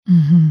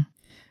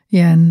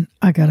Yeah, and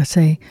I gotta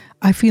say,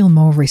 I feel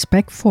more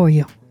respect for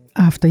you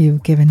after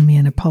you've given me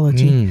an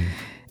apology.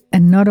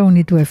 And not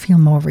only do I feel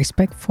more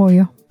respect for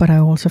you, but I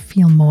also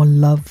feel more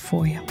love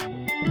for you.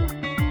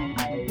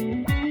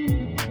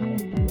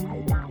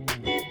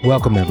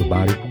 Welcome,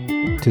 everybody,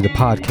 to the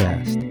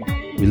podcast,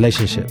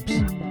 Relationships.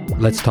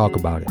 Let's talk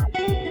about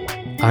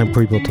it. I'm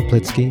Preble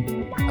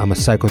Toplitsky. I'm a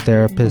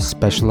psychotherapist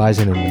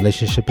specializing in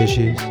relationship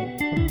issues.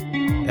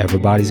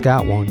 Everybody's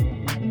got one.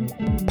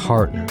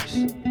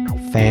 Partners,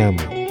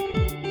 family,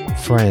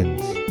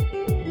 friends,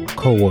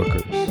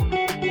 co-workers,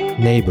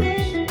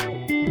 neighbors,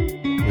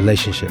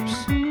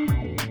 relationships.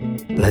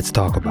 Let's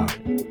talk about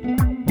it.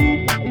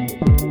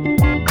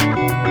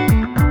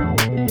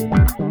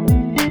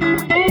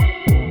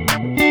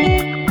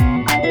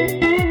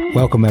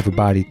 Welcome,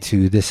 everybody,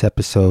 to this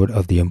episode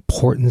of The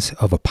Importance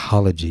of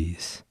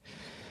Apologies.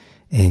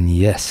 And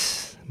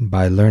yes,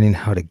 by learning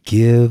how to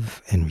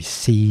give and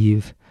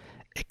receive,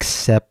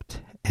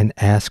 accept and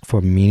ask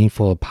for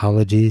meaningful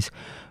apologies,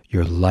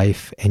 your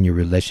life and your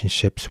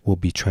relationships will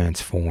be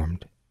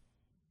transformed.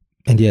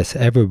 And yes,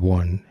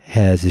 everyone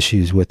has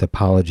issues with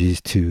apologies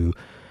to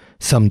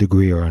some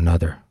degree or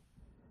another.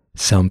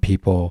 Some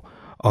people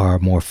are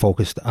more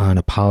focused on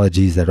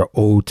apologies that are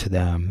owed to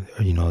them,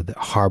 that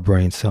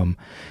harboring some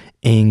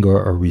anger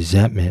or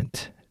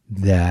resentment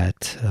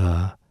that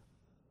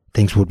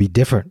things would be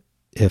different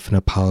if an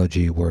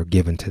apology were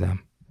given to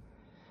them.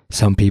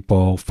 Some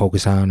people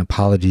focus on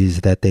apologies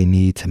that they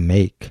need to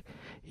make,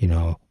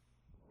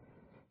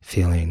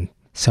 feeling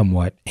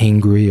somewhat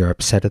angry or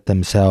upset at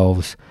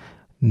themselves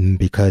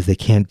because they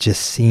can't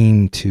just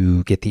seem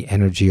to get the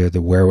energy or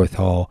the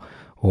wherewithal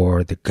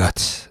or the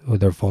guts or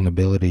their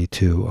vulnerability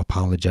to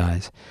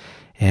apologize.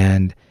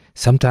 And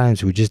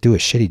sometimes we just do a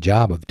shitty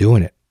job of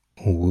doing it.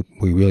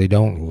 We really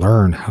don't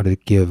learn how to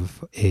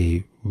give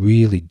a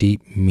really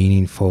deep,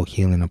 meaningful,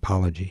 healing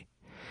apology.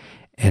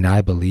 And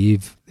I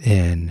believe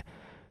in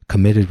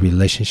committed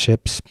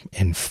relationships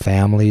in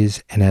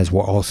families, and as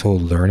we're also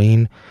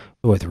learning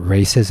with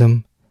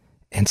racism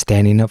and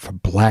standing up for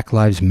Black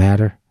Lives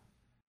Matter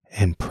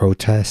and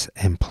protests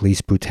and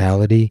police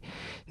brutality,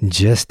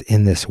 just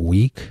in this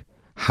week,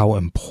 how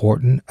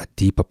important a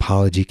deep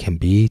apology can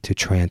be to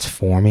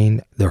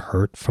transforming the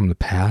hurt from the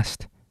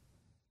past.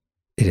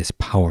 It is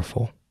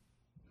powerful.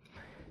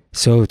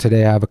 So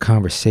today I have a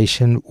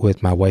conversation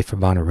with my wife,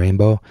 Ivana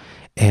Rainbow,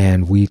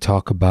 and we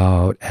talk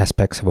about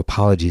aspects of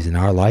apologies in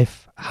our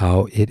life,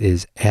 how it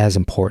is as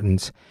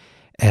important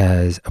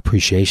as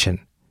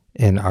appreciation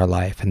in our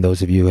life. And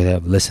those of you that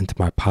have listened to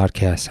my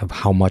podcast of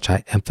how much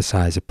I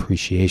emphasize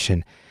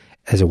appreciation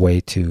as a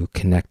way to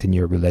connect in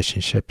your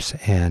relationships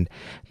and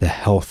the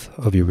health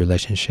of your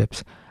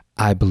relationships,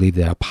 I believe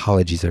that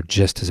apologies are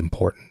just as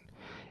important.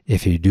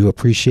 If you do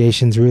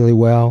appreciations really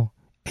well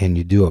and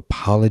you do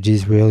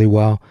apologies really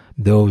well,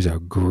 those are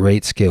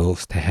great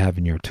skills to have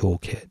in your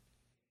toolkit.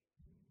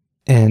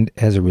 And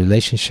as a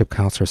relationship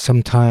counselor,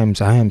 sometimes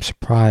I am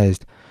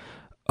surprised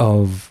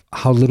of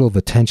how little of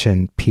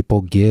attention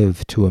people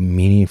give to a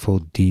meaningful,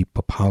 deep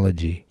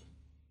apology.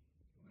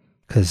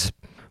 Because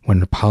when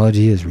an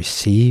apology is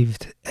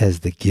received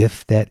as the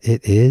gift that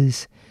it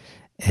is,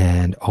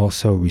 and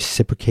also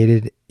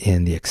reciprocated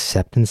in the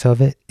acceptance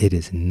of it, it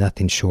is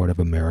nothing short of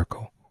a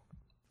miracle.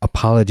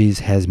 Apologies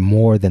has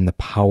more than the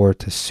power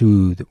to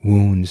soothe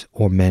wounds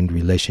or mend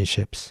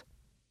relationships.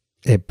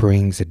 It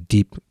brings a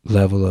deep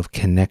level of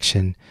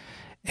connection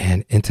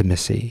and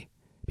intimacy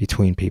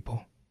between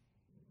people.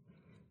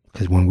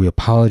 Because when we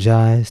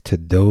apologize to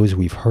those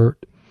we've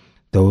hurt,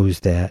 those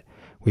that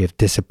we have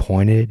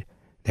disappointed,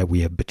 that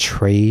we have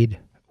betrayed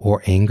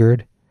or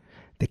angered,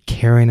 the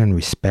caring and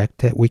respect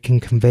that we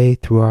can convey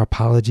through our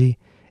apology,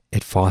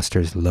 it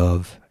fosters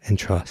love and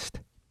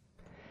trust.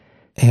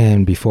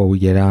 And before we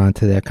get on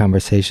to that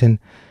conversation,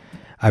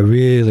 I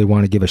really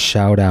want to give a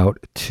shout out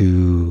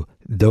to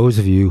those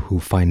of you who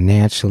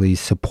financially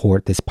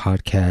support this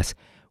podcast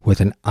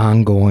with an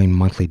ongoing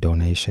monthly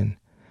donation.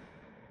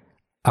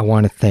 I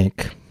want to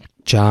thank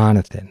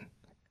Jonathan,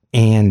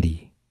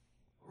 Andy,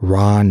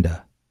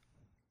 Rhonda,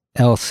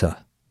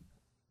 Elsa,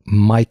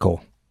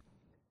 Michael,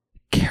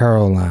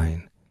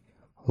 Caroline,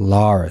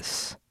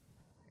 Loris,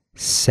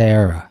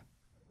 Sarah,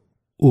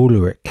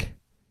 Ulrich,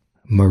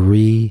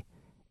 Marie,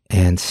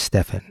 and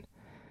Stefan.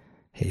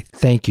 Hey,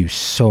 thank you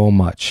so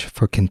much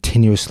for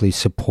continuously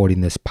supporting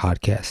this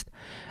podcast.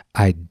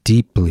 I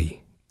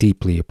deeply,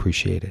 deeply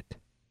appreciate it.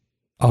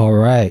 All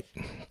right,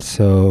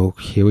 so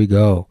here we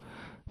go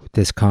with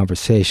this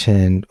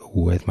conversation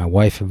with my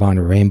wife,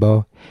 Ivana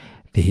Rainbow,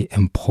 the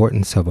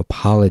importance of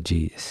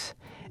apologies.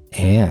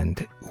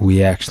 And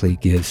we actually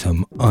give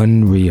some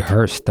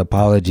unrehearsed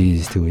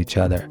apologies to each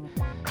other.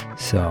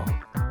 So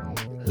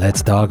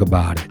let's talk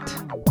about it.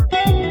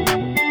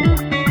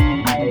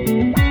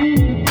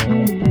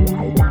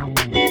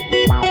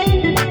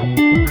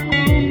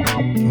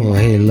 Well,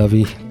 hey,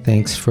 Lovey,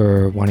 thanks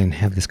for wanting to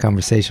have this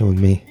conversation with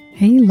me.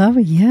 Hey,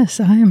 Lovey, yes,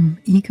 I am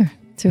eager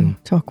to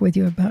talk with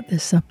you about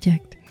this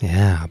subject.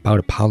 Yeah, about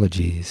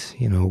apologies.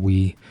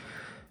 We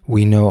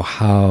We know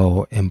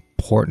how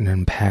important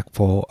and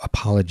impactful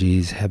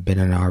apologies have been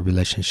in our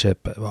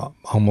relationship,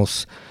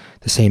 almost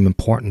the same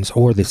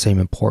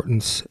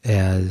importance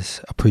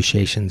as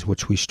appreciations,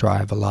 which we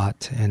strive a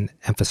lot and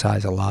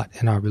emphasize a lot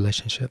in our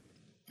relationship.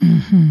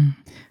 Mm-hmm.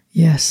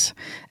 Yes.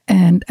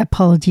 And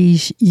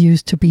apologies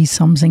used to be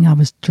something I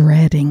was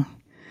dreading,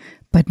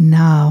 but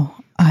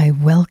now I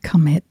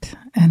welcome it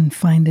and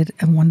find it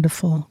a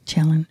wonderful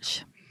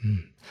challenge,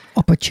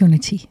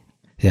 opportunity.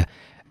 Yeah.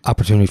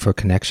 Opportunity for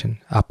connection,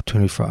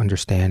 opportunity for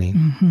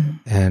understanding.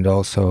 And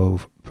also,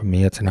 for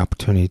me, it's an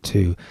opportunity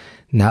to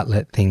not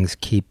let things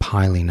keep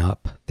piling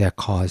up that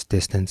cause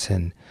distance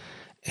and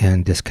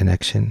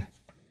disconnection.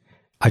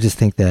 I just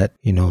think that,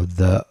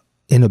 the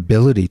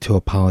inability to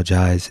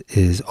apologize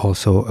is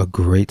also a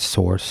great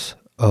source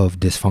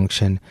of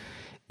dysfunction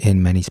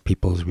in many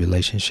people's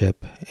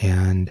relationship.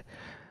 And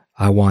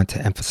I want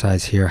to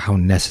emphasize here how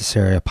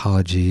necessary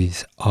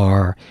apologies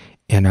are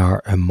in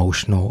our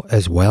emotional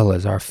as well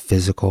as our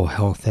physical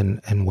health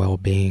and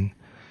well-being.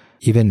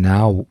 Even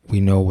now,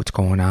 we know what's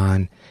going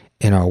on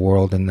in our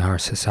world and our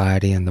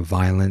society, and the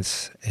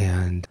violence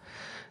and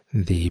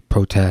the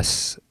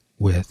protests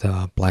with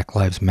Black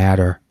Lives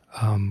Matter.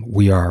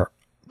 We are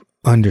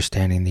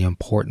understanding the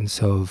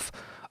importance of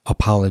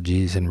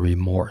apologies and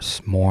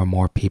remorse. More and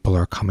more people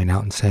are coming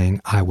out and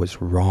saying, I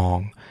was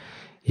wrong.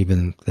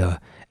 Even the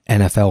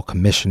NFL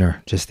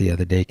commissioner just the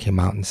other day came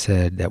out and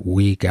said that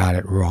we got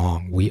it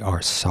wrong. We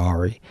are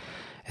sorry.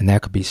 And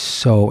that could be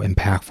so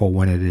impactful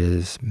when it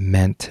is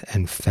meant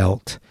and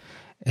felt,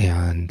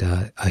 and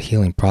a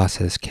healing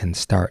process can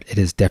start. It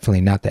is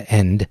definitely not the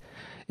end.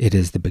 It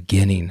is the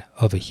beginning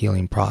of a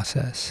healing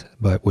process.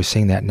 But we're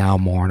seeing that now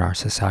more in our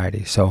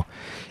society. So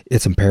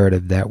it's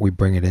imperative that we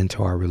bring it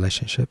into our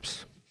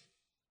relationships.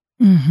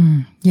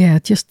 Mm-hmm. Yeah,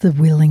 just the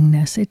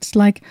willingness. It's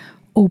like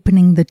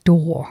opening the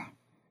door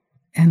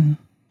and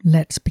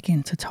let's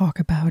begin to talk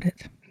about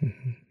it.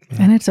 Mm-hmm. Yeah.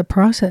 And it's a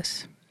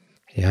process.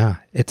 Yeah,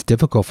 it's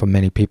difficult for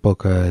many people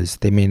because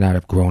they may not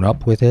have grown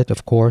up with it,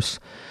 of course.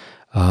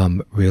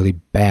 Really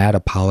bad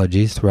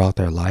apologies throughout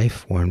their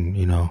life. When,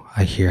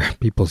 I hear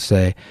people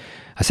say,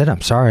 I said,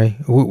 I'm sorry.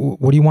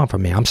 What do you want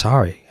from me? I'm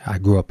sorry. I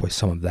grew up with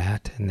some of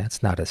that, and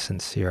that's not a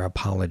sincere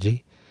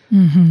apology.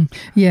 Mm-hmm.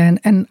 Yeah,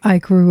 and I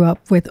grew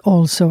up with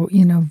also,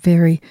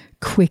 very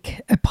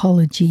quick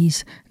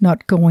apologies,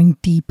 not going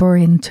deeper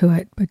into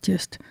it, but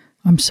just,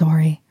 I'm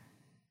sorry.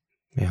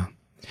 Yeah.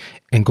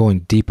 And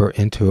going deeper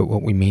into it,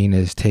 what we mean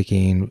is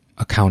taking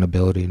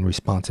accountability and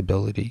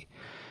responsibility,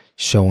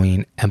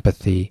 showing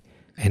empathy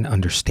and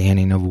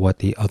understanding of what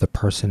the other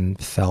person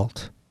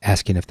felt,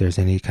 asking if there's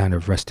any kind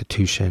of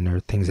restitution or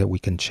things that we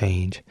can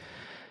change.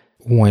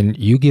 When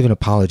you give an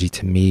apology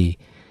to me,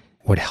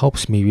 what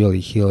helps me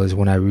really heal is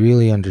when I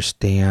really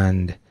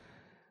understand,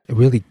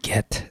 really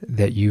get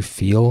that you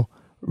feel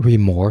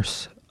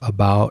remorse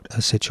about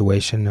a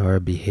situation or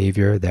a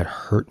behavior that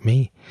hurt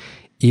me,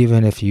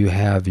 even if you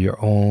have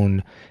your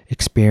own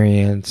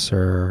experience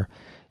or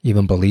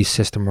even belief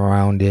system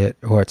around it,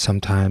 or it's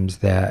sometimes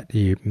that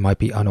you might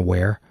be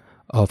unaware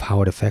of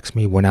how it affects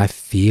me. When I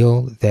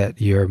feel that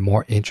you're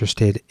more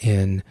interested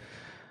in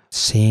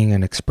seeing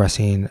and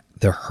expressing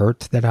the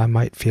hurt that I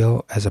might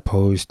feel as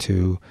opposed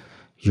to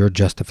your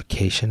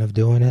justification of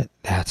doing it,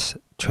 that's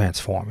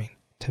transforming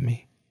to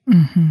me.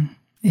 Mm-hmm.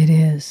 It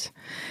is.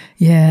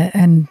 Yeah,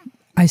 and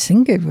I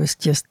think it was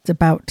just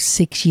about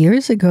 6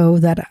 years ago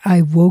that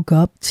I woke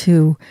up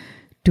to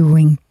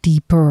doing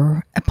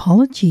deeper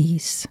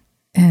apologies.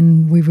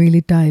 And we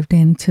really dived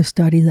in to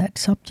study that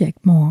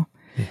subject more.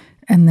 Yeah.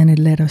 And then it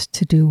led us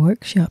to do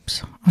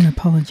workshops on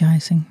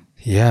apologizing.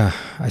 Yeah,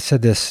 I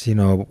said this,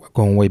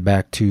 going way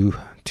back to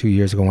 2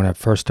 years ago when I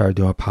first started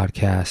doing a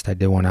podcast. I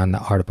did one on the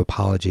art of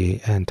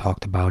apology and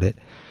talked about it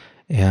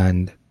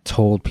and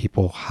told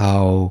people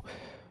how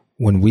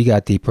when we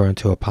got deeper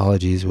into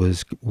apologies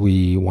was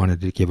we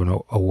wanted to give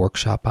a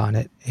workshop on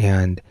it.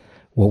 And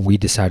what we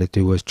decided to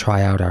do was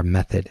try out our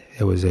method.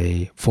 It was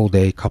a full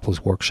day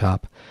couples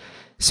workshop.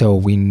 So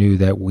we knew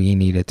that we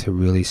needed to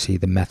really see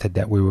the method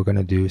that we were going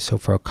to do. So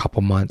for a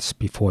couple months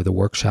before the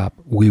workshop,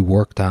 we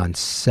worked on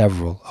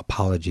several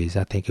apologies.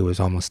 I think it was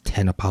almost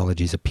 10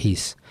 apologies a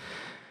piece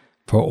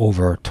for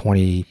over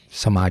 20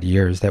 some odd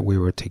years that we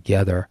were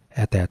together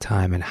at that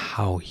time, and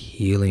how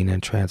healing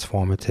and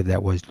transformative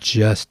that was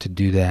just to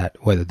do that,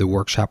 whether the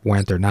workshop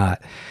went or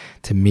not.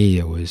 To me,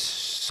 it was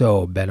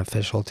so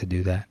beneficial to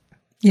do that.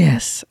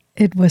 Yes,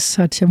 it was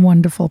such a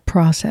wonderful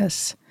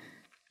process.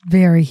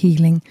 Very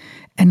healing,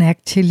 and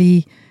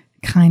actually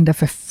kind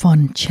of a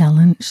fun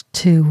challenge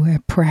to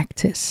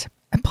practice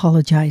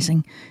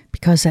apologizing,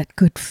 because that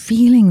good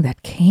feeling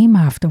that came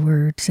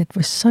afterwards, it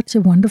was such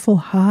a wonderful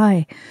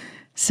high.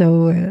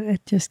 So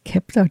it just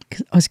kept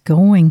us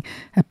going,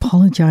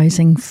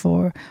 apologizing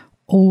for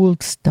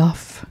old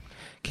stuff.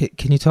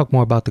 Can you talk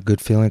more about the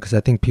good feeling? Because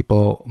I think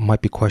people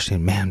might be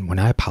questioning, man, when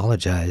I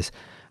apologize,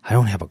 I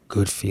don't have a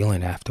good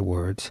feeling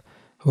afterwards.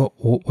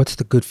 What's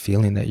the good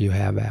feeling that you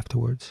have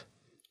afterwards?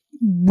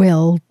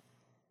 Well,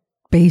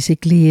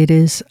 basically it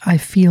is, I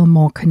feel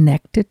more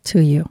connected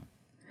to you.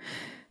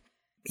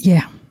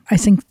 Yeah, I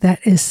think that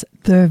is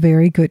the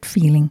very good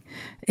feeling.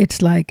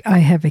 It's like I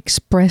have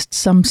expressed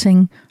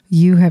something,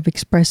 you have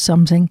expressed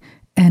something,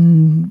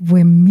 and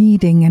we're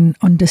meeting and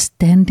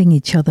understanding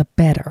each other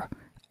better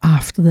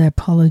after the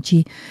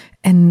apology.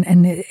 And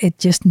it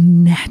just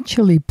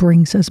naturally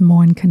brings us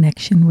more in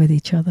connection with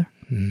each other.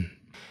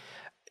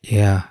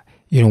 Yeah.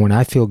 When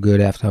I feel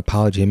good after an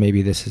apology, and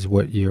maybe this is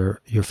what you're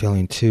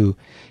feeling too,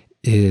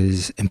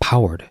 is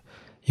empowered.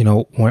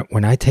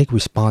 When I take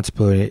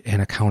responsibility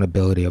and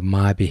accountability of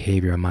my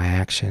behavior and my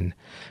action,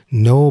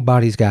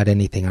 nobody's got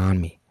anything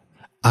on me.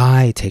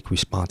 I take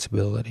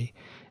responsibility.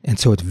 And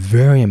so it's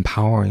very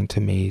empowering to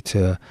me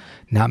to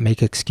not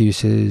make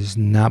excuses,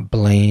 not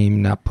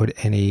blame, not put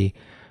any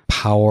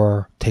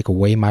power, take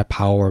away my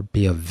power,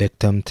 be a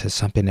victim to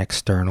something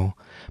external,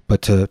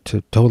 but to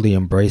totally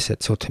embrace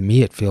it. So to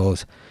me, it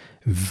feels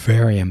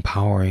very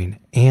empowering.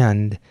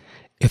 And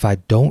if I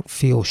don't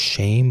feel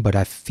shame, but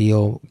I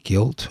feel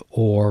guilt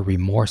or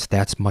remorse,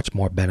 that's much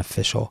more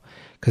beneficial.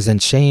 Because in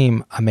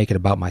shame, I make it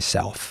about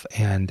myself.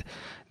 And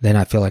then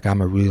I feel like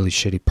I'm a really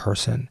shitty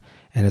person.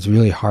 And it's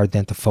really hard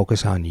then to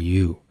focus on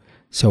you.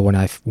 So when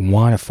I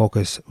want to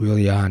focus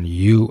really on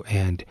you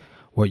and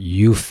what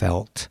you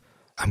felt,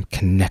 I'm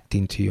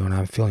connecting to you and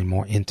I'm feeling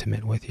more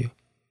intimate with you.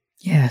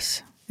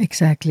 Yes,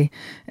 exactly.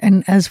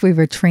 And as we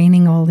were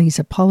training all these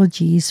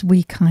apologies,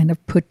 we kind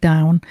of put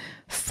down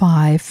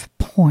 5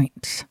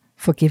 points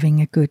for giving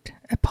a good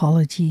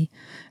apology.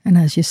 And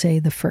as you say,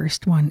 the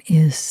first one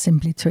is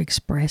simply to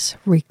express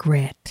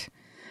regret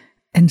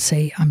and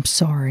say, I'm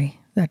sorry.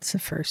 That's the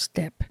first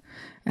step.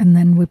 And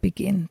then we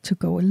begin to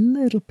go a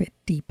little bit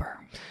deeper.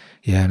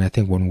 Yeah, and I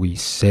think when we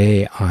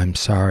say I'm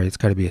sorry, it's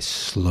got to be a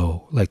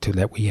slow,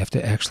 that we have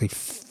to actually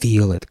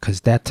feel it.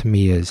 Because that to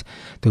me is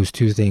those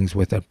two things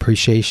with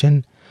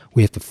appreciation.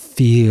 We have to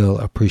feel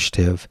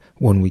appreciative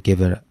when we give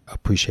an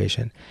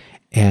appreciation.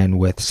 And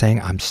with saying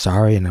I'm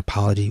sorry and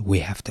apology, we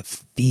have to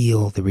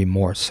feel the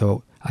remorse.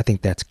 So I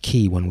think that's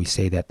key when we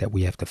say that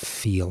we have to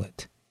feel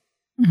it.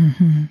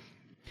 Mm-hmm.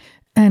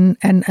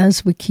 And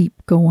as we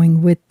keep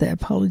going with the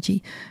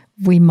apology,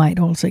 we might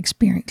also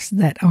experience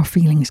that our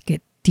feelings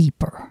get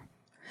deeper.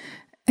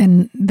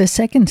 And the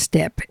second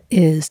step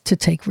is to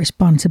take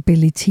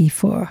responsibility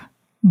for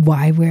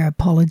why we're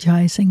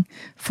apologizing,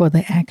 for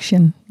the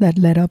action that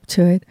led up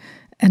to it.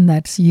 And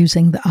that's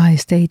using the I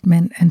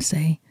statement and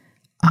say,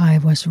 I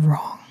was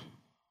wrong.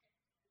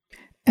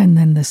 And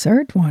then the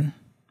third one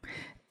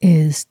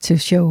is to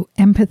show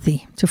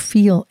empathy, to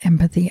feel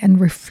empathy and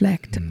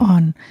reflect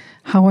on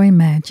how I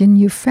imagine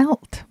you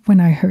felt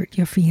when I hurt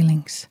your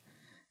feelings.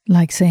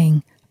 Like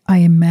saying, I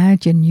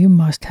imagine you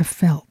must have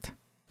felt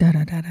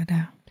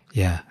da-da-da-da-da.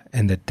 Yeah,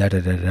 and the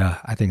da-da-da-da,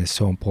 I think it's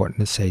so important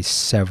to say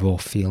several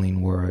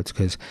feeling words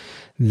because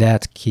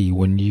that's key.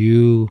 When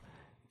you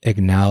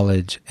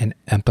acknowledge and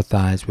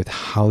empathize with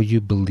how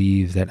you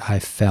believe that I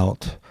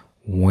felt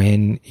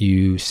when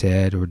you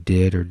said or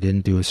did or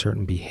didn't do a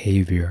certain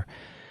behavior,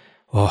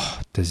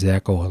 does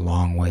that go a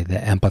long way? The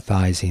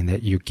empathizing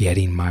that you're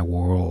getting my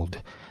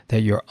world,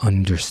 that you're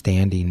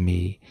understanding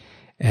me,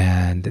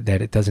 and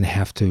that it doesn't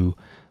have to,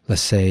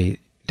 let's say,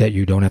 that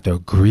you don't have to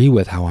agree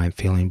with how I'm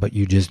feeling, but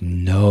you just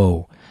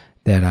know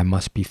that I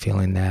must be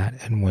feeling that.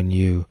 And when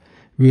you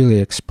really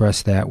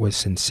express that with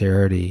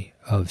sincerity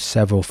of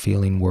several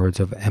feeling words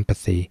of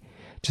empathy,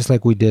 just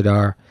like we did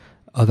our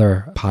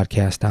other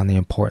podcast on the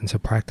importance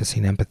of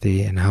practicing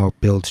empathy and how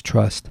it builds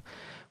trust,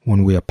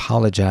 when we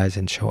apologize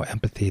and show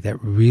empathy,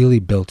 that really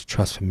builds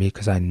trust for me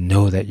because I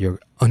know that you're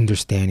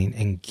understanding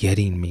and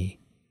getting me.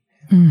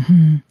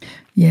 Mm-hmm.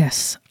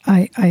 Yes,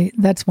 I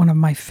that's one of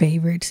my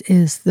favorites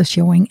is the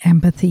showing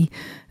empathy,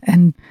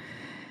 and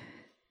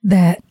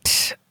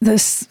that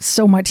there's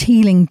so much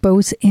healing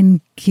both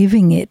in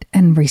giving it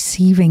and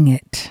receiving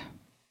it.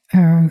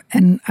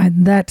 And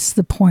that's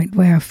the point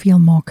where I feel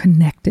more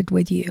connected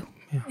with you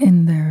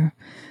in the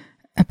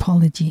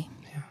apology.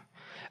 Yeah.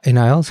 And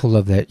I also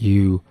love that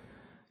you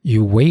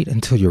wait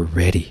until you're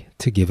ready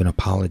to give an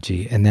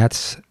apology. And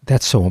that's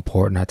so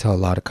important. I tell a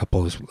lot of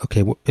couples,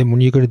 okay, and when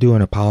you're going to do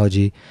an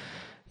apology,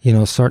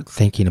 start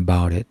thinking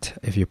about it.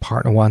 If your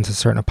partner wants a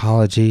certain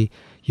apology,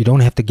 you don't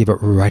have to give it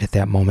right at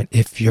that moment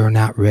if you're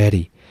not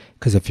ready.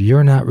 Because if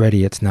you're not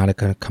ready, it's not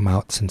going to come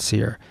out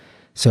sincere.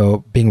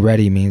 So being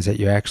ready means that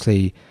you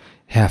actually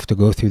have to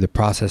go through the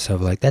process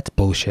of that's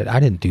bullshit.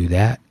 I didn't do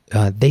that.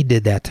 They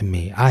did that to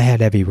me. I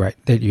had every right.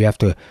 That you have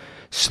to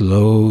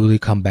slowly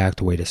come back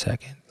to, wait a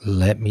second.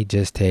 Let me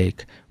just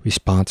take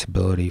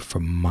responsibility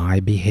for my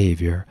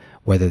behavior,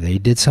 whether they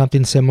did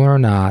something similar or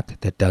not,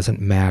 that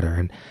doesn't matter.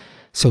 And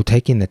so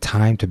taking the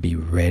time to be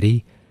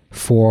ready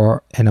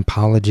for an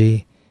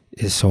apology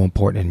is so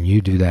important. And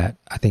you do that.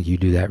 I think you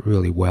do that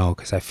really well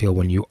because I feel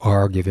when you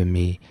are giving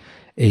me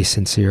a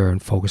sincere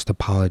and focused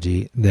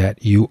apology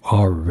that you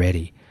are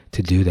ready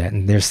to do that.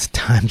 And there's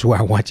times where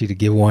I want you to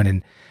give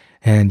one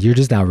and you're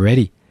just not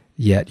ready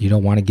yet. You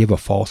don't want to give a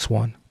false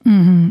one.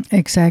 Mm-hmm,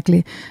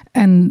 exactly.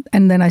 And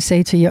then I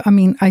say to you,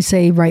 I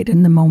say right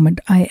in the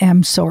moment, I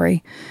am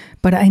sorry,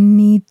 but I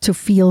need to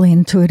feel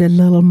into it a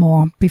little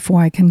more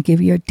before I can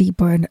give you a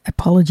deeper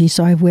apology.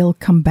 So I will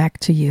come back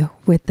to you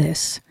with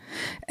this.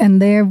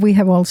 And there we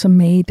have also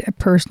made a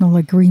personal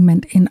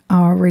agreement in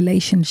our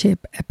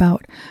relationship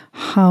about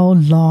how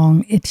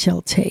long it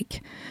shall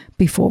take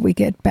before we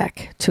get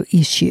back to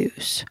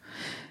issues.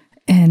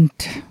 And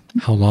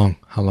how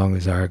long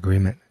is our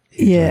agreement?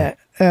 Yeah,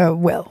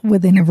 well,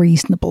 within a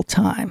reasonable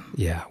time.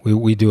 Yeah,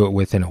 we do it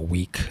within a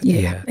week.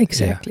 Yeah,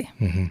 exactly.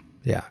 Yeah,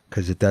 yeah,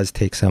 because it does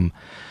take some,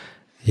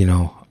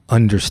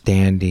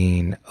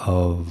 understanding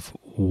of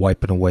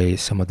wiping away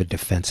some of the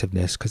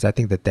defensiveness, because I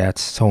think that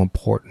that's so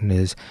important.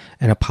 Is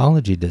an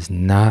apology does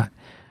not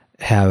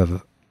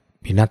have,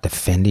 you're not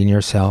defending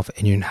yourself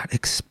and you're not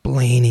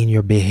explaining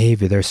your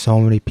behavior. There's so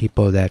many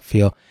people that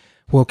feel,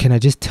 well, can I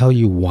just tell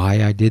you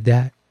why I did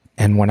that?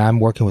 And when I'm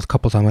working with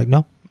couples, I'm like,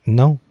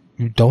 no,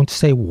 you don't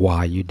say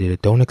why you did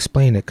it. Don't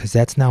explain it, because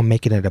that's now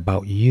making it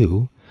about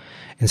you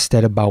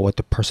instead about what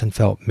the person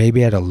felt.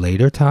 Maybe at a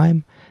later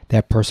time,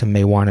 that person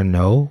may want to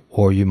know,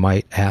 or you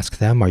might ask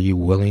them, are you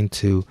willing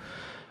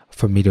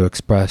for me to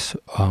express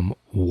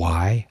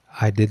why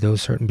I did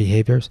those certain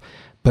behaviors?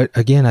 But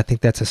again, I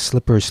think that's a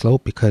slippery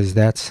slope, because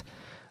that's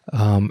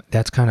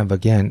kind of,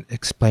 again,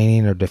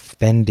 explaining or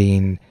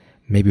defending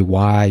maybe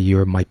why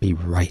you might be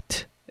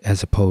right,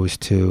 as opposed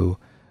to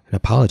an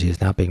apology is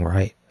not being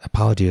right.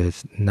 Apology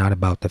is not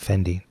about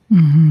defending.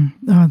 Mm-hmm.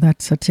 Oh,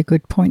 that's such a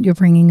good point you're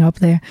bringing up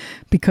there,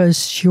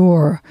 because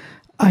sure,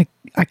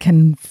 I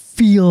can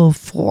feel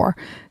for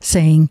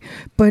saying,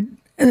 but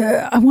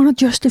I want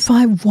to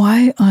justify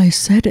why I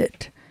said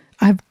it.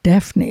 I've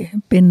definitely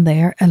been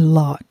there a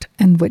lot,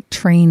 and with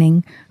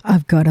training,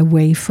 I've got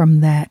away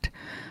from that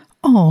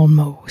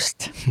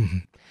almost.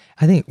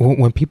 I think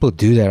when people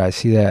do that, I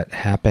see that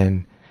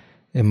happen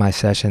in my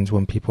sessions.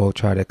 When people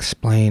try to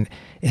explain,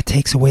 it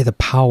takes away the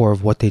power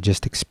of what they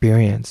just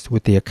experienced,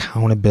 with the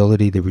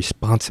accountability, the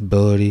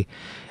responsibility,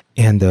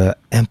 and the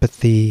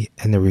empathy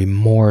and the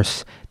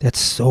remorse. That's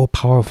so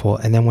powerful.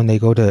 And then when they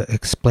go to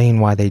explain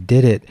why they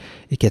did it,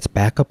 it gets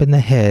back up in the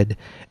head,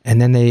 and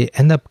then they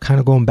end up kind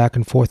of going back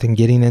and forth and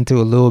getting into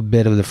a little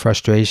bit of the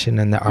frustration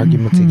and the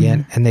arguments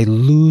again, and they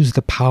lose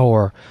the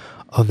power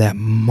of that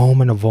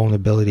moment of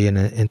vulnerability and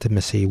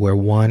intimacy, where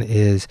one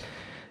is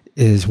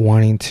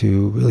wanting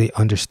to really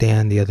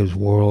understand the other's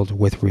world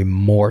with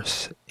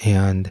remorse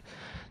and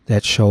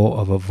that show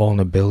of a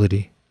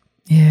vulnerability.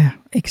 Yeah,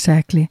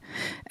 exactly.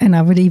 And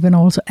I would even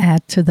also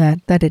add to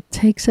that it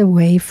takes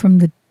away from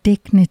the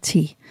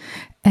dignity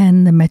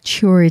and the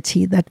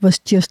maturity that was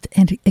just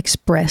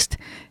expressed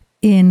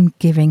in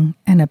giving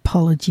an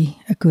apology,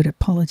 a good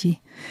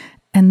apology.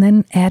 And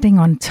then adding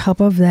on top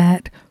of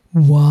that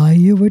why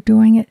you were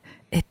doing it,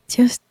 it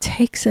just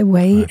takes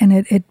away, and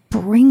it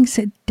brings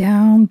it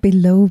down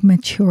below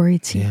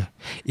maturity. Yeah.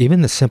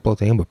 Even the simple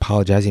thing of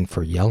apologizing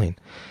for yelling.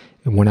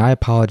 When I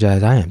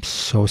apologize, I am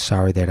so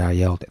sorry that I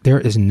yelled. There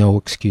is no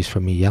excuse for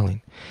me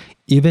yelling.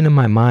 Even in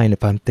my mind,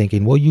 if I'm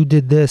thinking, well, you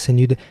did this and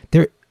you did,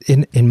 there,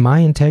 in my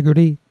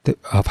integrity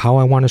of how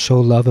I want to show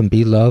love and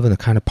be love and the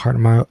kind of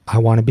partner I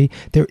want to be,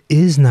 there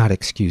is not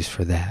excuse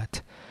for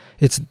that.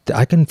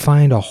 I can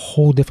find a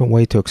whole different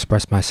way to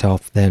express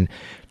myself than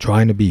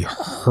trying to be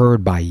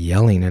heard by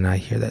yelling. And I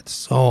hear that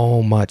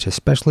so much,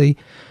 especially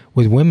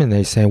with women.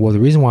 They say, well, the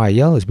reason why I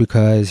yell is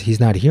because he's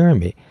not hearing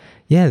me.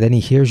 Yeah, then he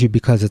hears you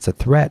because it's a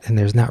threat and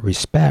there's not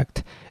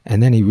respect.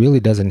 And then he really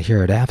doesn't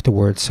hear it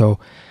afterwards. So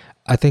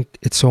I think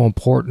it's so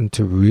important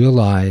to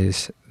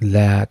realize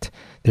that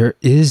there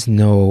is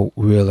no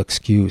real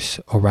excuse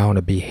around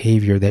a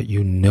behavior that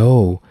you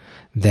know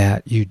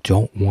that you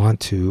don't want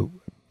to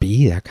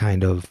be that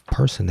kind of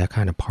person, that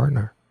kind of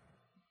partner.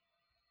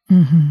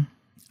 Mm-hmm.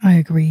 I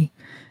agree.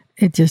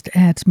 It just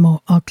adds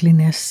more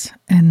ugliness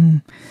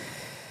and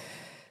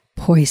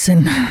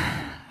poison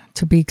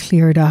to be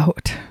cleared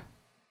out.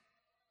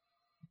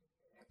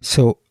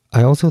 So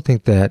I also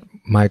think that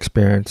my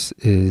experience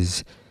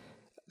is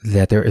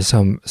that there is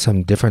some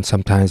difference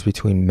sometimes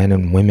between men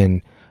and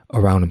women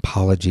around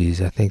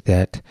apologies. I think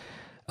that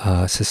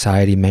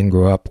society, men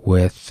grow up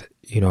with,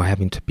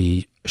 having to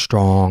be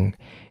strong,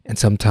 and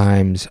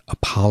sometimes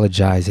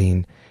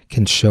apologizing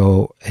can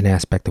show an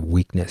aspect of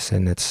weakness,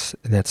 and that's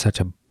such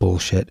a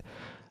bullshit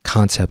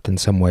concept in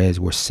some ways.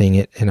 We're seeing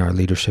it in our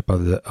leadership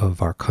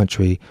of our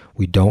country.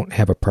 We don't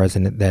have a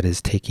president that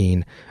is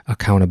taking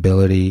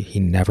accountability. He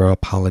never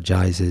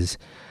apologizes,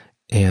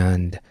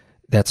 and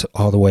that's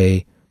all the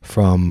way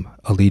from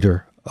a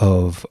leader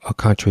of a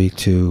country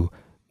to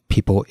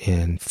people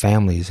in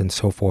families and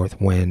so forth.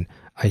 When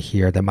I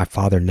hear that my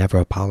father never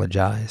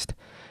apologized,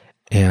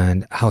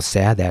 and how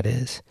sad that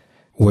is.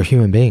 We're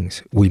human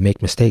beings. We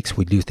make mistakes.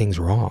 We do things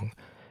wrong.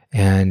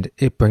 And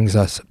it brings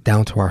us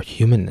down to our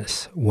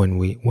humanness when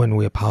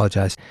we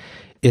apologize.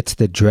 It's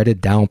the dreaded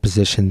down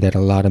position that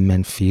a lot of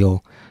men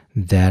feel,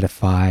 that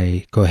if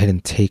I go ahead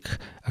and take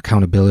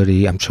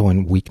accountability, I'm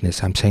showing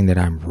weakness. I'm saying that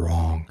I'm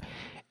wrong.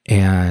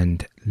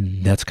 And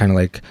that's kind of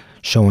like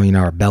showing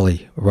our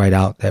belly right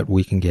out, that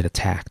we can get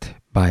attacked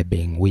by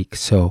being weak.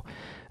 So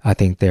I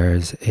think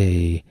there's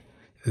a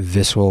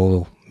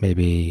visceral,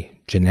 maybe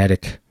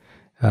genetic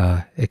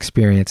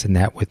experience in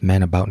that with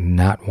men about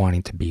not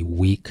wanting to be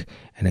weak.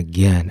 And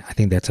again, I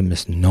think that's a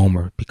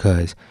misnomer,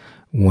 because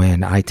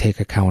when I take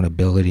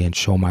accountability and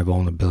show my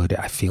vulnerability,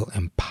 I feel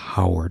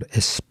empowered,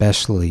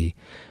 especially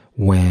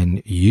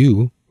when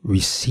you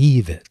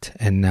receive it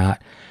and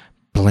not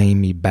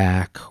blame me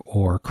back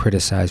or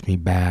criticize me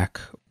back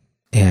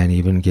and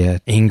even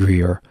get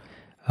angrier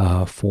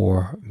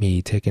for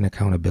me taking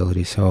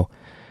accountability. So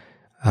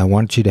I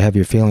want you to have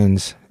your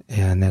feelings,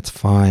 and that's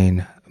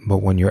fine.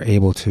 But when you're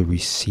able to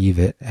receive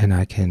it, and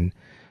I can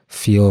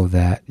feel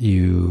that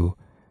you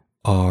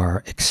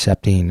are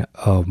accepting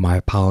of my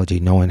apology,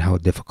 knowing how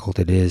difficult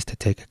it is to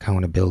take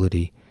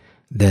accountability,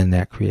 then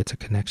that creates a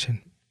connection.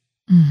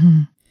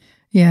 Mm-hmm.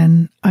 Yeah,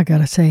 and I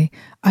gotta say,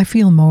 I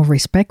feel more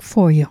respect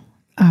for you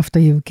after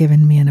you've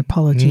given me an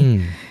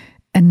apology.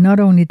 And not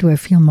only do I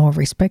feel more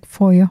respect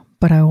for you,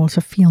 but I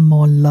also feel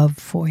more love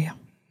for you.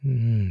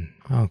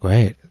 Oh,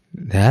 great.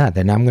 Yeah,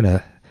 then I'm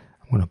gonna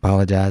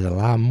apologize a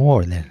lot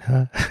more then,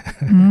 huh?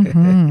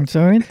 Mm-hmm.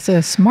 So it's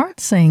a smart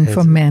thing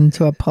for men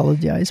to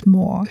apologize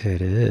more.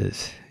 It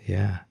is,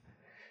 yeah.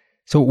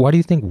 So why do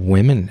you think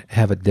women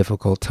have a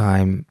difficult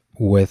time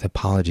with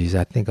apologies?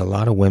 I think a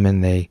lot of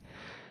women,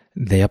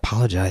 they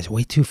apologize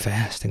way too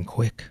fast and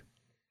quick.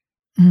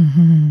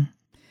 Mm-hmm.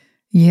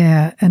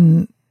 Yeah,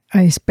 and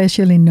I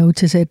especially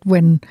notice it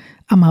when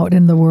I'm out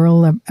in the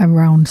world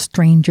around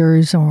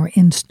strangers or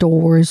in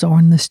stores or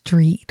on the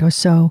street or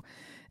so.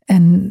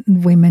 And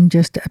women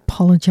just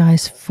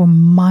apologize for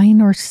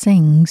minor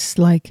things,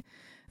 like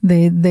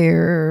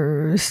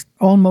they're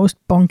almost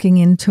bunking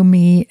into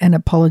me and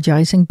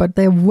apologizing, but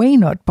they're way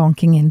not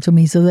bunking into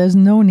me, so there's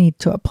no need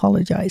to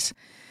apologize.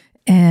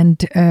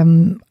 And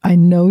I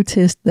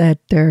noticed that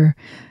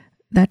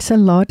that's a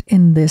lot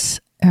in this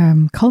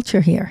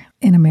culture here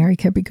in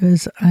America,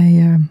 because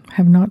I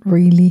have not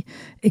really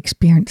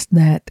experienced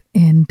that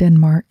in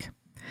Denmark.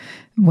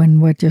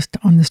 When we're just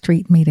on the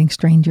street meeting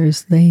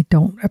strangers, they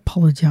don't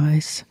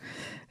apologize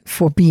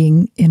for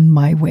being in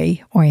my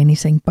way or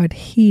anything. But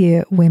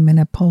here, women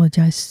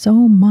apologize so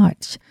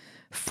much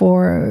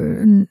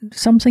for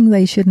something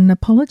they shouldn't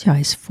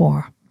apologize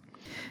for.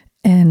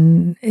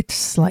 And it's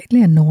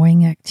slightly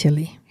annoying,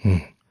 actually.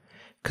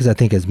 Because I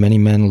think as many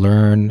men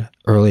learn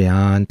early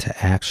on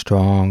to act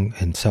strong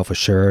and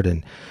self-assured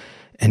and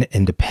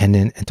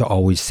independent, and to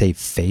always save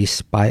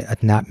face by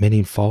not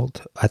admitting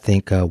fault, I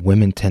think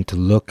women tend to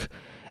look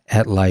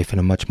at life in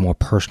a much more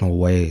personal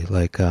way.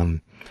 Like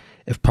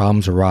if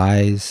problems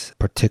arise,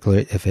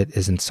 particularly if it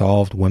isn't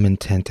solved, women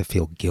tend to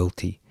feel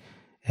guilty,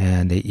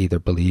 and they either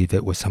believe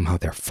it was somehow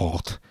their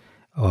fault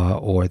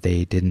or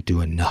they didn't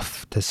do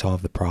enough to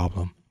solve the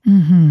problem.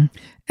 Mm-hmm.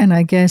 And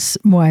I guess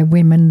why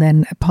women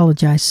then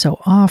apologize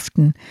so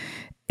often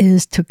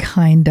is to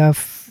kind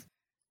of,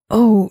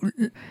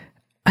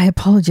 I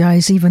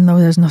apologize even though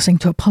there's nothing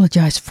to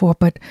apologize for,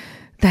 but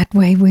that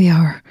way we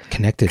are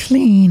connected,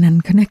 clean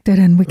and connected,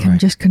 and we can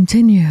just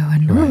continue.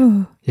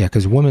 And Yeah,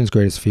 because women's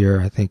greatest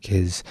fear, I think,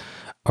 is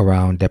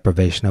around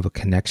deprivation of a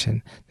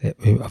connection,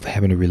 of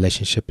having a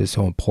relationship is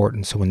so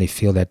important. So when they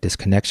feel that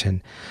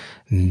disconnection,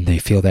 they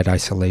feel that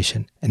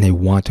isolation, and they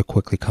want to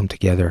quickly come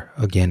together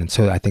again. And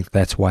so I think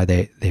that's why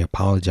they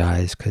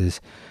apologize,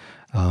 because,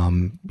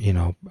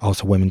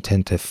 also women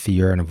tend to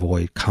fear and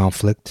avoid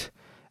conflict.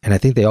 And I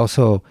think they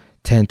also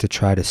tend to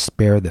try to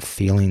spare the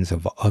feelings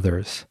of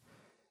others,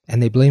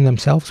 and they blame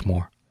themselves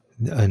more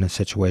in a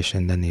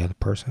situation than the other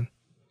person.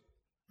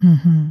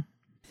 Mm-hmm.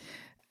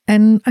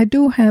 And I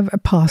do have a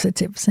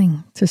positive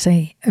thing to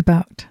say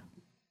about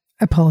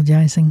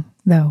apologizing,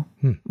 though,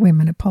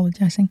 women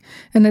apologizing.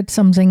 And it's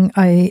something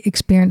I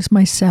experience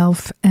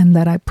myself and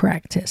that I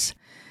practice.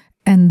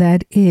 And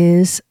that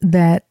is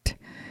that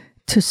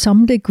to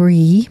some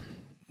degree,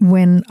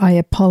 when I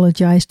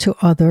apologize to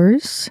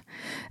others,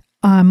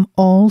 I'm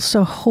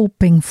also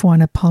hoping for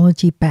an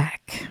apology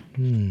back.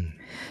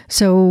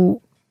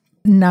 So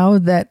now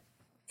that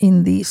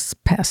in these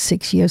past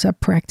 6 years, I've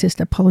practiced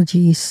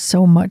apologies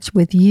so much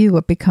with you,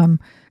 I've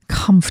become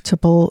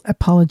comfortable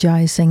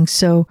apologizing.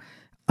 So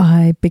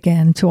I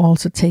began to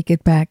also take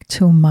it back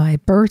to my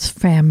birth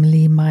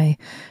family, my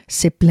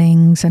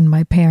siblings and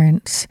my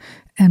parents,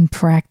 and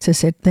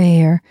practice it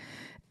there.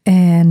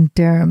 And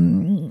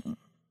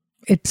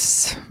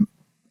it's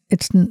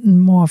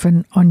more of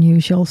an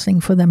unusual thing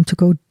for them to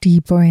go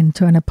deeper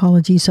into an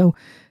apology. So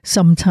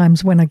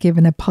sometimes when I give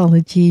an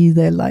apology,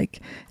 they're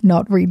like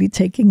not really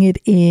taking it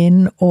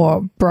in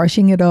or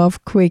brushing it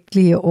off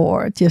quickly,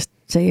 or just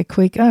say a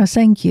quick,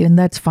 thank you, and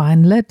that's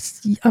fine.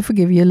 I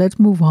forgive you, let's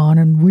move on,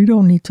 and we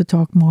don't need to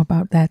talk more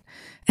about that.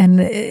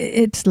 And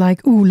it's like,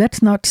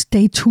 let's not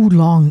stay too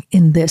long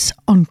in this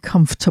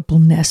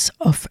uncomfortableness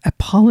of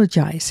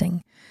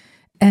apologizing.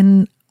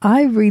 And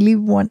I really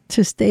want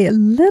to stay a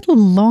little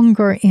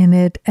longer in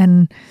it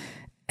and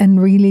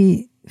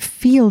really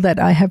feel that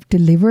I have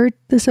delivered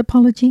this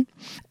apology,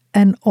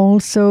 and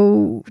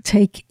also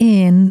take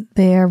in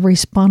their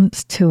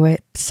response to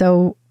it.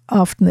 So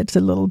often it's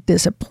a little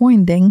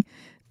disappointing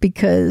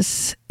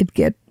because it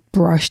gets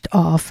brushed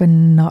off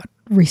and not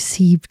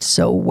received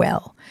so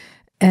well.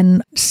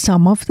 And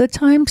some of the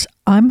times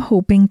I'm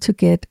hoping to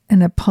get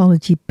an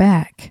apology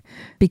back,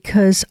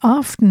 because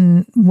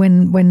often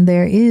when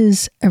there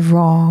is a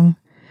wrong,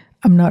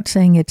 I'm not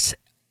saying it's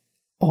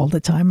all the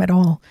time at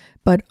all,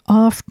 but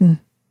often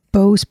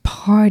both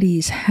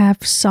parties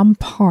have some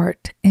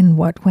part in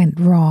what went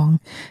wrong.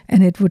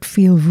 And it would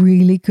feel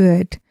really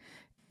good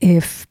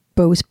if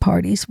both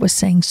parties were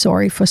saying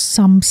sorry for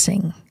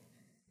something,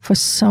 for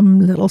some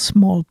little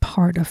small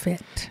part of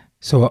it.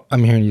 So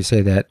I'm hearing you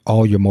say that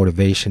all your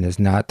motivation is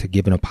not to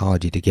give an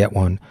apology to get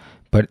one,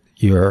 but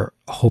you're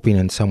hoping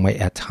in some way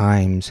at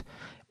times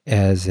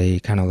as a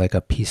kind of like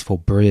a peaceful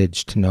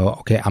bridge to know,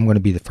 okay, I'm going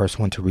to be the first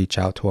one to reach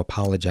out to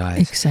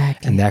apologize.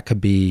 Exactly. And that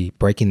could be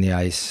breaking the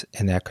ice,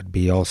 and that could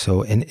be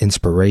also an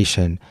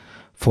inspiration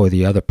for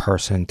the other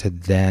person to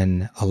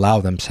then allow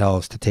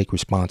themselves to take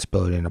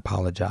responsibility and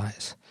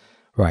apologize.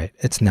 Right.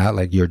 It's not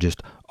like you're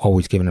just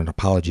always giving an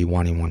apology,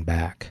 wanting one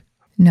back.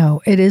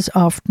 No, it is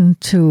often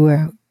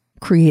to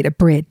create a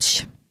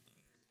bridge.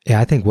 Yeah,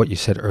 I think what you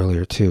said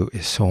earlier too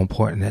is so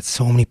important, that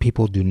so many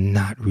people do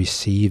not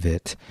receive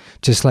it.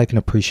 Just like an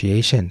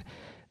appreciation,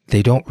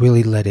 they don't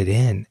really let it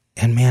in.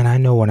 And man, I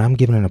know when I'm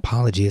giving an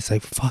apology, it's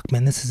like, fuck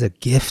man, this is a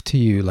gift to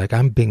you. Like,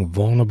 I'm being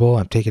vulnerable,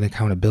 I'm taking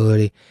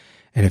accountability.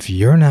 And if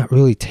you're not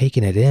really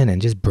taking it in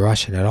and just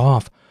brushing it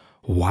off,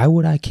 why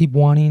would I keep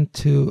wanting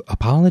to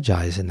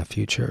apologize in the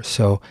future?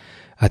 So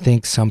I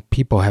think some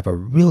people have a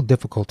real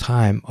difficult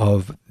time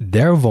of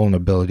their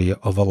vulnerability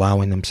of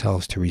allowing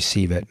themselves to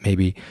receive it,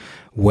 maybe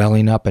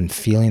welling up and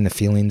feeling the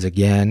feelings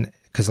again.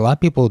 Because a lot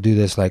of people do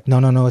this like,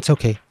 no, it's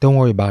okay. Don't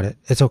worry about it.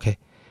 It's okay.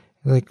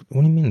 Like,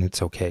 what do you mean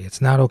it's okay?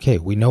 It's not okay.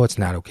 We know it's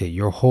not okay.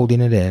 You're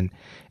holding it in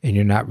and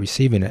you're not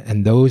receiving it.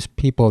 And those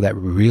people that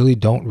really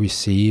don't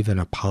receive an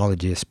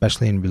apology,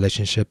 especially in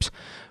relationships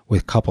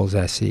with couples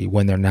I see,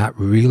 when they're not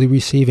really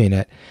receiving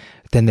it,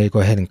 then they go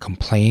ahead and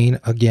complain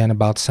again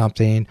about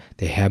something.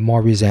 They have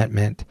more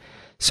resentment.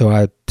 So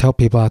I tell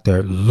people out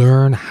there,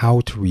 learn how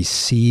to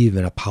receive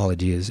an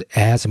apology is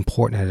as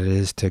important as it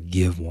is to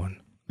give one.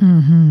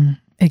 Mm-hmm.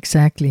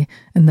 Exactly.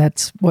 And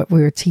that's what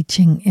we're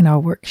teaching in our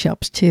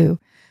workshops too.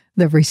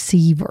 The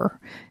receiver.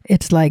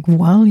 It's like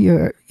while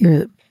you're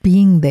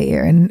being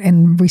there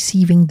and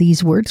receiving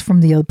these words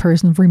from the other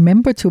person,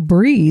 remember to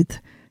breathe.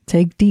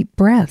 Take deep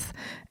breath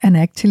and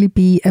actually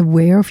be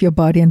aware of your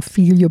body and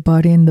feel your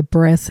body and the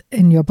breath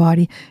in your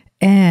body,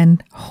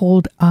 and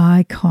hold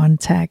eye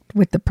contact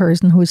with the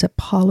person who is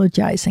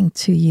apologizing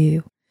to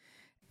you.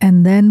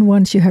 And then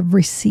once you have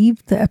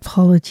received the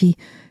apology,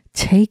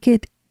 take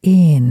it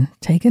in.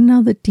 Take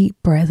another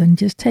deep breath and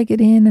just take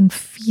it in and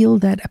feel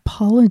that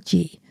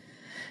apology.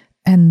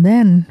 And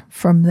then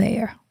from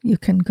there, you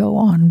can go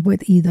on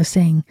with either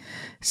saying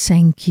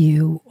thank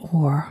you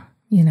or,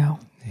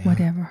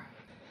 whatever.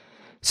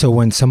 So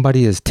when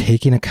somebody is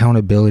taking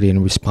accountability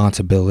and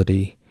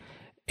responsibility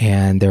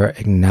and they're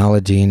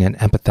acknowledging and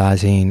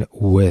empathizing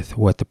with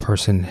what the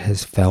person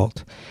has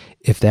felt,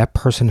 if that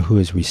person who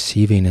is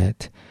receiving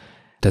it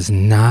does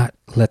not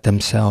let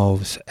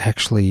themselves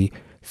actually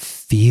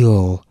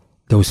feel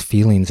those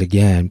feelings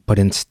again, but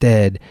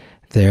instead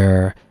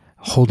they're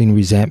holding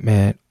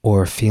resentment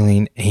or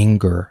feeling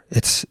anger,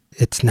 it's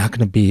not going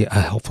to be a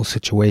helpful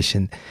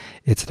situation.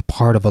 It's the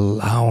part of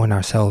allowing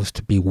ourselves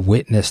to be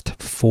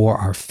witnessed for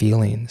our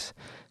feelings.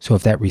 So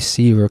if that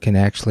receiver can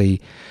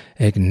actually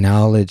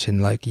acknowledge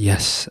and like,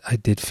 yes, I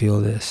did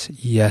feel this.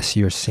 Yes,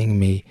 you're seeing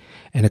me.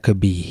 And it could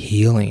be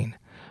healing.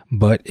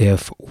 But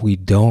if we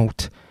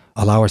don't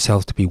allow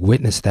ourselves to be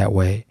witnessed that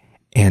way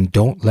and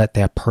don't let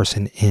that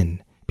person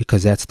in,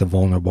 because that's the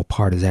vulnerable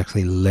part, is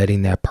actually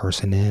letting that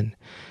person in,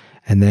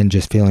 and then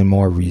just feeling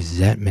more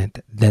resentment,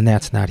 then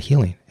that's not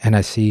healing. And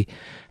I see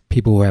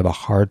people who have a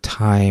hard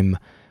time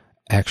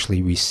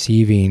actually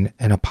receiving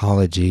an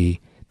apology.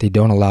 They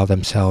don't allow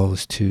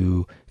themselves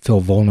to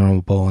feel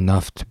vulnerable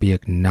enough to be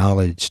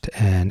acknowledged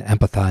and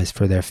empathize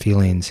for their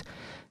feelings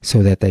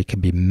so that they can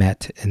be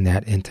met in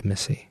that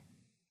intimacy.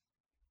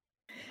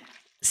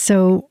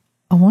 So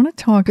I want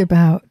to talk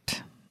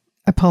about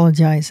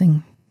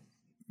apologizing,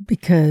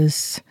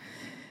 because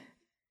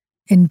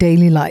in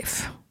daily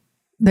life,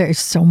 there's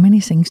so many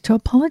things to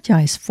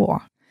apologize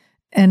for.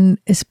 And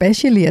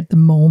especially at the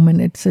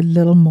moment, it's a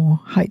little more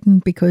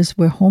heightened because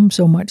we're home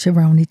so much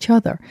around each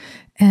other.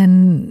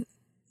 And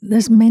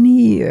there's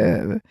many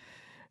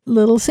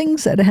little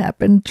things that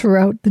happen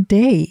throughout the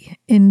day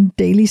in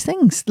daily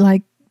things.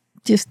 Like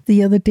just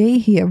the other day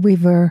here,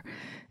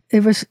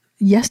 it was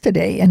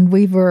yesterday, and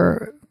we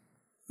were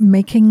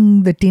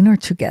making the dinner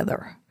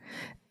together.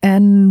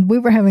 And we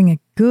were having a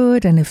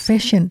good and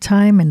efficient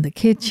time in the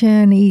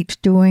kitchen, each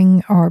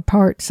doing our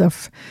parts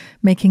of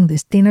making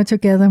this dinner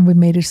together. And we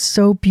made it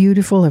so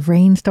beautiful,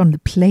 arranged on the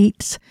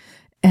plates.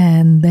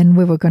 And then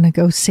we were going to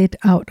go sit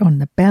out on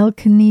the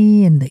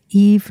balcony in the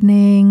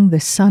evening, the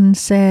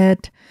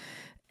sunset.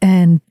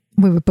 And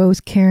we were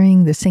both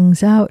carrying the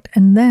things out.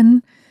 And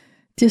then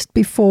just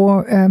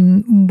before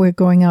we're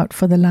going out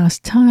for the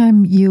last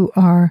time, you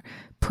are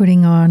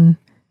putting on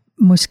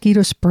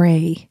mosquito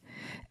spray.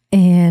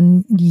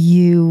 And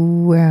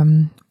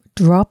you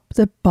drop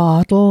the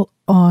bottle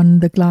on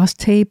the glass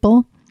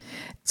table.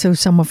 So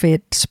some of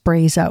it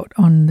sprays out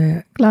on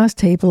the glass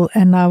table.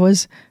 And I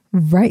was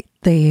right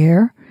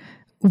there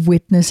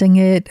witnessing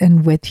it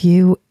and with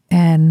you.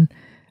 And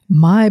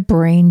my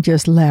brain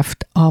just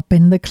left up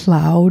in the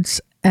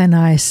clouds. And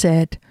I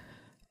said,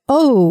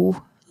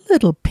 "Oh,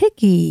 little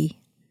piggy."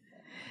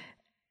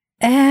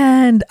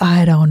 And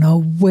I don't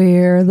know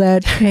where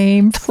that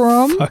came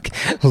from. Fuck,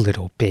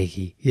 little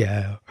piggy.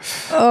 Yeah.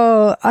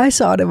 Oh, I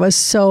thought it was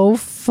so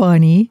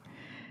funny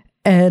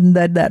and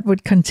that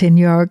would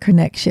continue our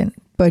connection.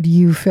 But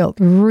you felt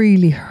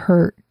really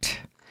hurt.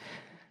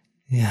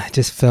 Yeah, I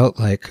just felt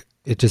like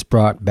it just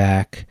brought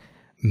back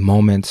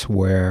moments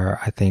where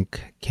I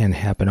think can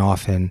happen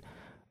often,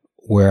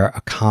 where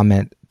a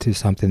comment to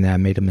something that I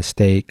made a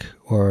mistake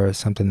or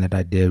something that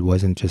I did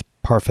wasn't just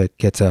perfect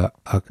gets a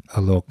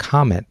little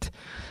comment.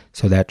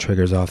 So that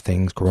triggers off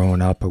things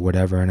growing up or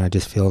whatever. And I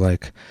just feel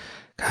like,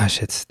 gosh,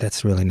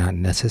 that's really not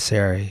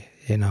necessary,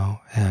 and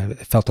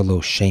it felt a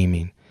little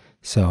shaming.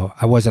 So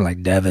I wasn't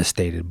like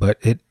devastated, but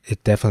it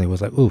definitely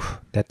was like, oof,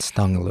 that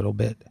stung a little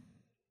bit.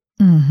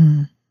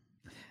 Mm-hmm.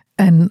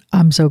 And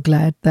I'm so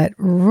glad that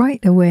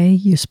right away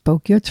you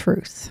spoke your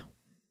truth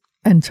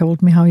and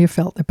told me how you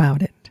felt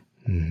about it.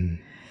 Mm-hmm.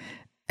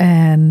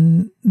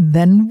 And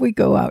then we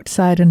go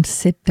outside and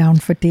sit down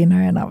for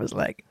dinner. And I was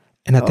like,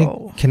 and I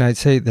think, can I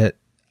say that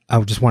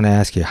I just want to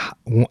ask you,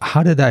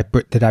 how did I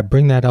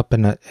bring that up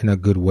in a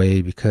good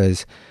way?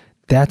 Because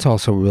that's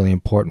also really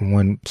important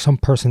when some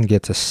person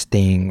gets a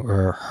sting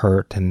or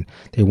hurt and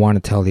they want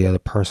to tell the other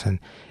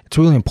person. It's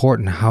really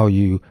important how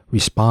you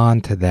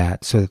respond to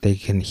that so that they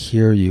can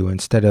hear you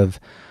instead of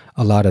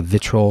a lot of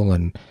vitriol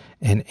and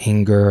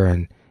anger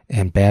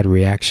and bad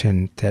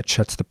reaction that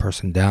shuts the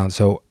person down.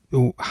 So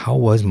how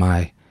was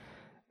my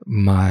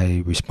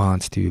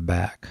response to you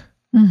back?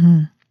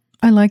 Mm-hmm.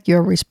 I like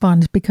your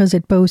response because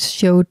it both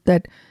showed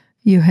that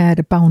you had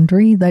a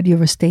boundary that you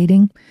were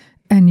stating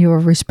and you were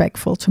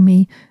respectful to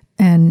me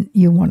and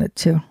you wanted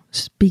to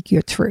speak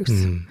your truth.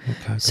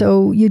 Okay,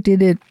 so you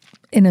did it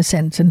in a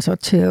sentence or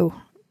two,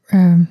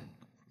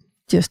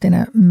 just in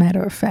a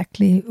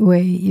matter-of-factly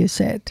way. You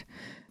said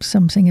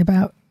something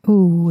about,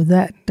 "Oh,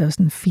 that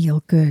doesn't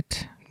feel good."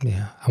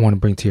 Yeah, I want to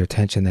bring to your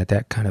attention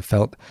that kind of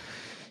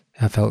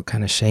I felt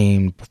kind of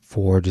shamed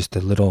for just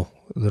a little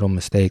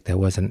mistake that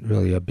wasn't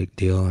really a big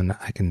deal. And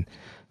I can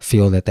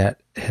feel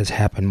that has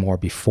happened more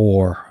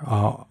before,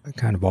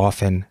 kind of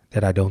often,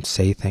 that I don't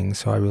say things.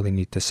 So I really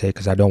need to say,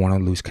 because I don't want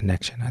to lose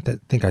connection. I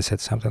think I said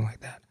something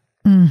like that.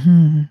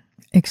 Mm-hmm.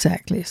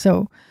 Exactly.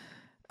 So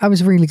I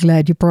was really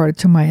glad you brought it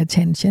to my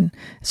attention.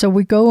 So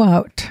we go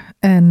out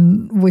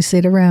and we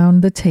sit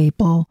around the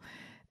table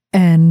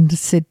and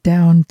sit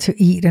down to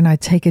eat, and I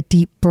take a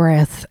deep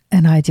breath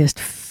and I just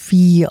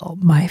feel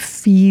my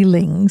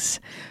feelings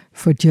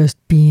for just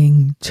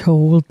being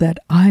told that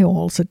I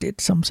also did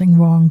something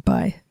wrong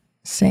by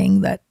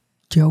saying that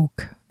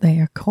joke. They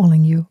are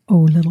calling you,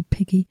 "Oh, little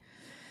piggy."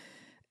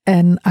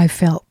 And I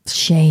felt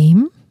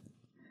shame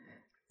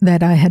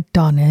that I had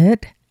done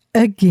it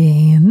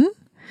again.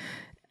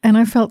 And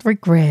I felt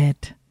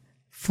regret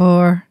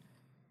for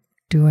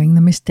doing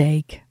the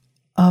mistake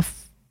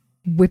of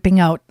whipping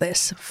out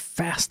this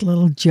fast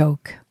little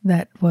joke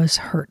that was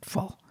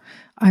hurtful.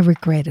 I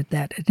regretted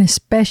that, and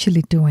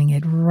especially doing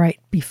it right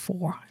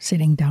before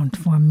sitting down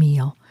for a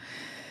meal.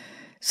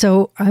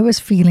 So I was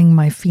feeling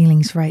my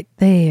feelings right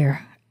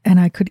there, and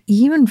I could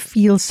even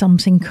feel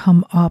something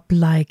come up,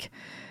 like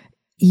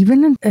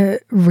even a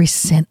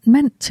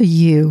resentment to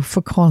you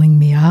for calling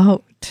me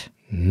out.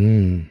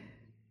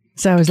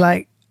 So I was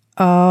like,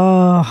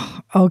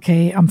 oh,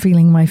 okay, I'm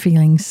feeling my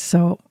feelings.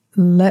 So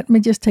let me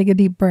just take a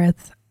deep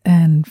breath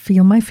and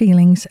feel my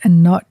feelings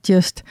and not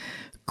just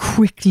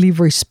quickly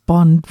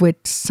respond with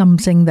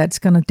something that's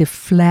going to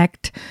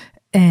deflect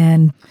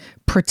and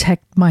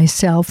protect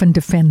myself and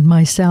defend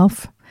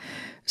myself.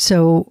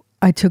 So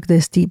I took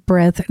this deep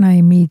breath and I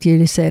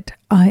immediately said,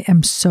 "I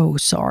am so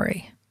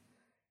sorry.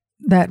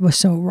 That was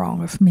so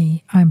wrong of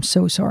me. I'm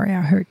so sorry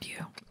I hurt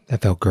you."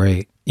 That felt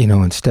great.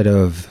 Instead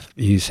of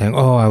you saying,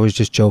 "Oh, I was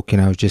just joking,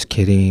 I was just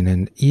kidding."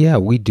 And yeah,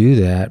 we do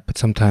that, but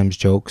sometimes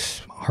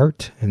jokes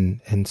hurt.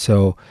 And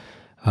so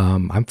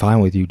I'm fine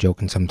with you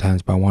joking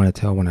sometimes, but I want to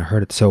tell when I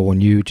heard it. So when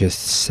you just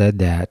said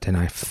that and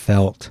I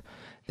felt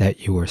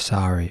that you were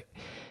sorry,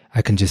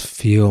 I can just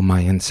feel my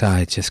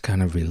insides just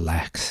kind of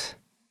relax.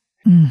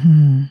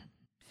 Mm-hmm.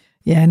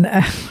 Yeah, and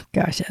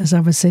gosh, as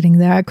I was sitting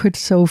there, I could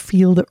so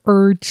feel the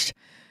urge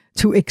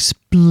to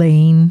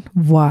explain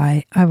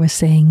why I was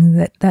saying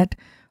that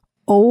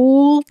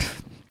old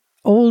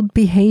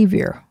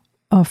behavior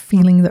of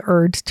feeling the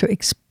urge to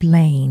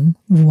explain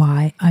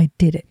why I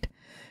did it,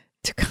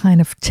 to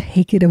kind of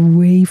take it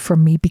away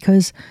from me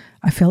because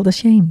I felt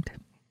ashamed.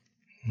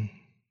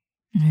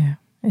 Yeah,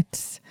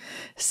 it's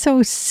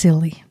so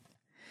silly.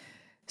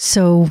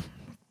 So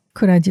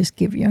could I just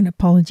give you an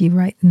apology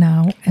right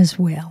now as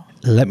well?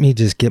 Let me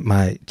just get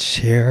my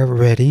chair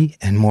ready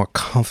and more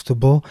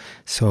comfortable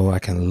so I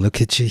can look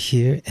at you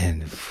here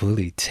and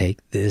fully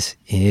take this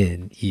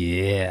in.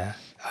 Yeah,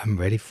 I'm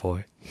ready for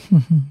it.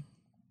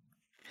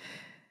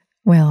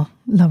 Well,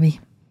 Lovey,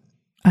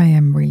 I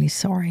am really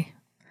sorry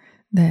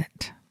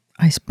that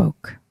I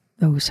spoke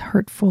those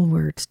hurtful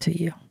words to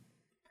you.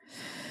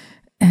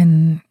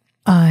 And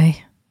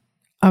I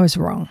was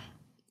wrong.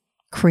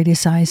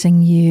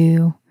 Criticizing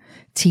you,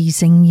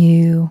 teasing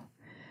you,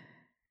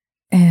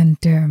 and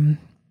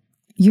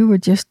you were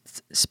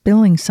just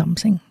spilling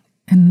something.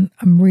 And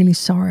I'm really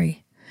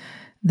sorry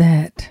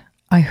that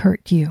I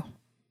hurt you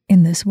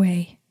in this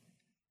way.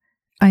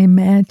 I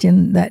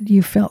imagine that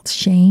you felt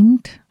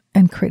shamed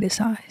and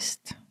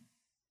criticized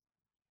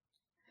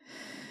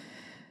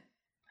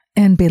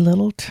and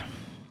belittled.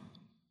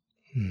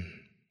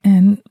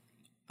 And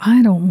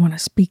I don't want to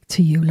speak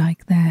to you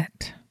like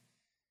that.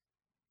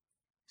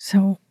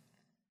 So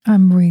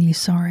I'm really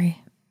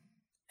sorry.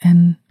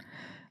 And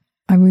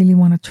I really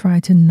want to try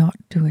to not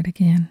do it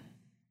again.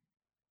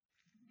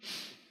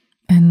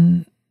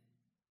 And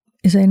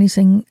is there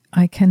anything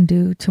I can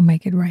do to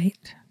make it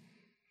right?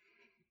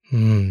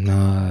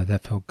 No,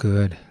 that felt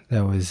good.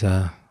 That was,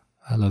 I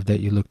love that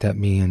you looked at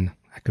me and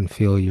I can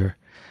feel you.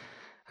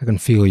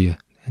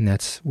 And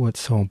that's what's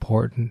so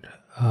important.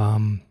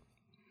 I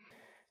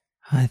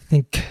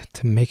think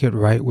to make it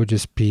right would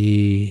just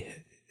be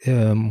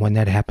when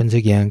that happens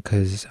again,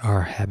 because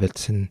our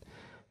habits and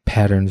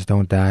patterns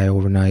don't die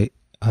overnight,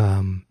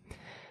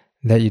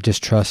 that you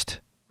just trust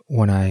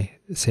when I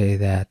say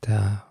that,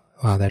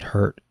 wow, that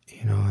hurt,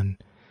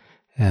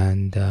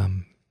 and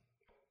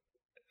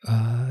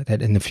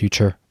that in the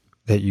future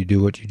that you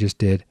do what you just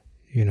did,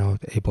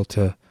 able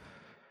to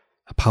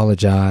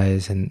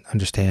apologize and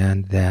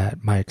understand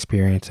that my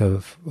experience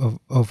of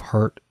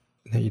hurt,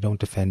 that you don't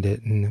defend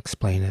it and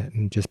explain it,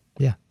 and just,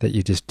 that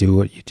you just do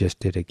what you just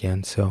did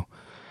again. So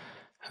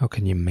how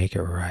can you make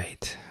it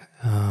right?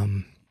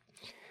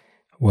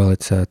 Well,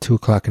 it's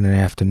 2:00 in the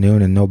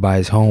afternoon and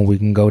nobody's home. We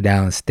can go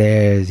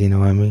downstairs, you know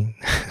what I mean?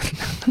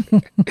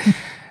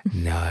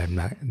 No, I'm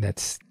not.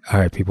 That's all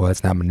right, people.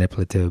 That's not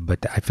manipulative,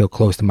 but I feel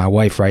close to my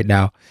wife right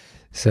now.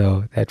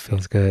 So that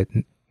feels good.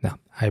 No,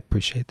 I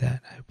appreciate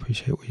that. I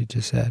appreciate what you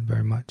just said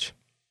very much.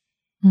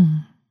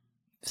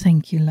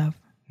 Thank you, love.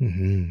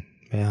 Mm-hmm.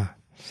 Yeah.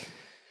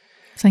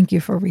 Thank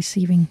you for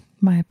receiving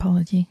my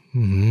apology.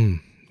 Mm-hmm.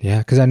 Yeah,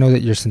 because I know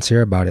that you're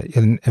sincere about it.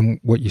 And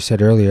what you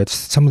said earlier, it's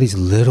some of these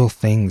little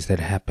things that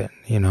happen.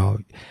 I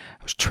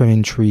was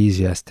trimming trees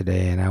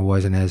yesterday and I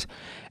wasn't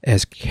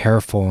as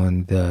careful,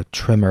 and the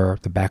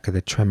back of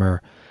the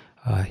trimmer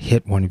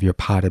hit one of your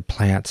potted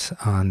plants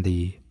on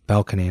the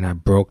balcony, and I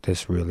broke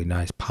this really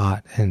nice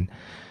pot. And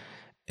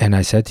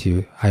I said to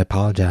you, I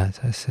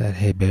apologize. I said,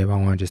 hey, babe, I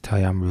want to just tell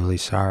you I'm really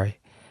sorry.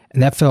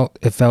 And it felt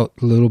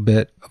a little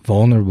bit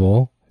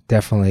vulnerable,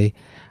 definitely.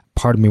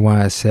 Part of me what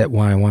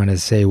I wanted to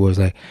say was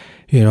like,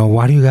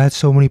 why do you got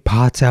so many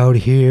pots out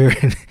here?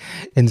 And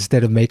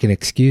instead of making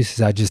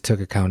excuses, I just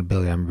took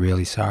accountability. I'm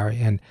really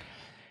sorry.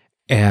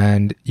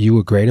 And you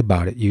were great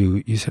about it.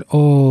 You said,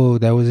 oh,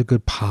 that was a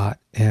good pot.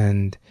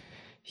 And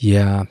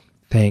yeah,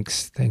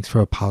 thanks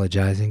for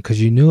apologizing. Because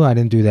you knew I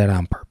didn't do that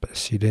on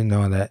purpose. You didn't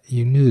know that.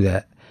 You knew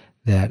that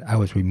I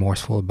was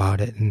remorseful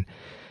about it. And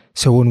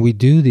so when we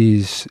do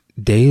these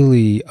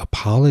daily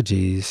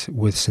apologies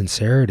with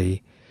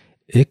sincerity,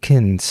 it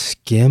can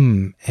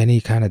skim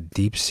any kind of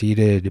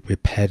deep-seated,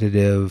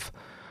 repetitive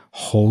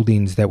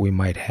holdings that we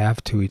might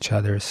have to each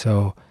other.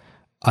 So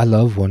I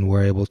love when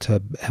we're able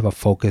to have a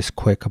focused,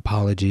 quick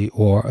apology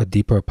or a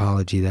deeper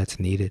apology that's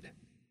needed.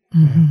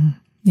 Mm-hmm.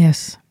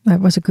 Yes, that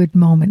was a good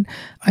moment.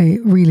 I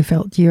really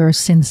felt your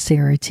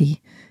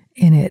sincerity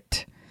in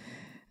it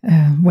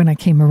when I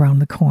came around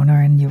the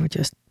corner and you were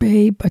just,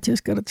 babe, I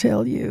just got to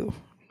tell you.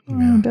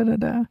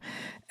 Yeah.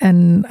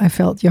 And I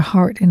felt your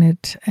heart in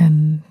it.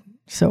 And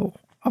so,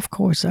 of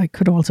course, I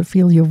could also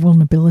feel your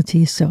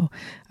vulnerability, so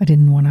I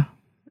didn't want to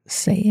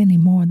say any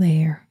more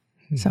there.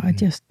 Mm-hmm. So I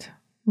just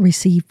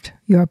received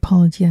your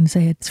apology and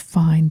say, it's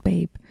fine,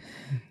 babe.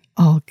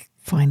 I'll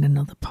find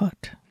another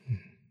pot.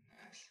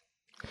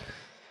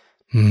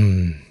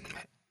 And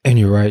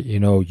you're right,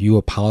 you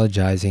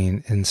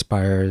apologizing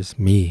inspires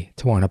me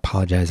to want to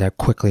apologize. That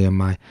quickly in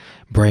my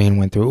brain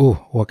went through,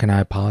 what can I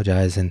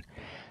apologize?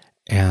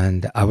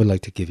 And I would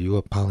like to give you an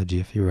apology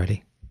if you're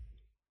ready.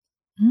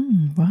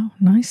 Wow,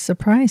 nice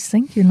surprise.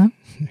 Thank you, love.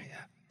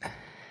 Yeah.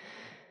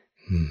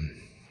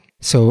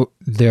 So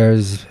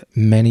there's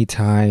many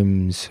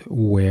times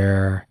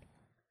where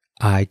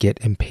I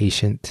get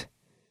impatient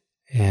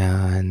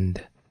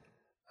and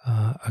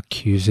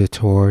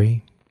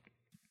accusatory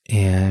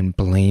and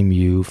blame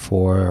you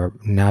for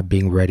not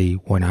being ready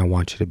when I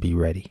want you to be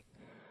ready.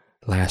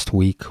 Last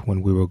week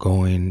when we were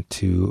going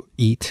to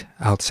eat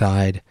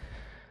outside,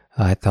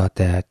 I thought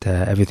that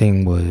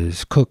everything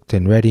was cooked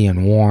and ready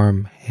and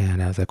warm,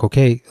 and I was like,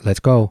 okay,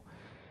 let's go.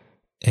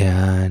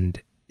 And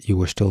you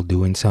were still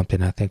doing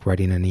something, I think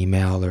writing an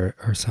email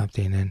or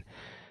something,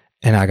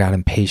 and I got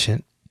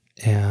impatient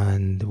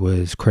and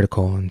was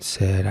critical and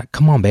said,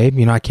 come on, babe,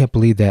 I can't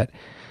believe that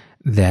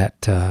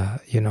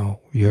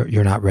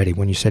you're not ready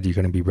when you said you're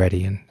going to be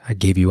ready, and I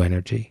gave you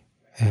energy,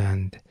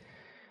 and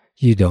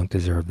you don't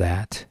deserve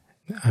that.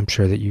 I'm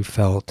sure that you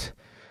felt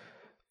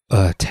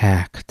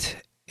attacked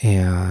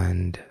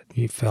and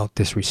you felt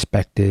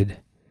disrespected.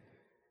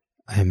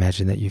 I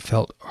imagine that you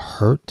felt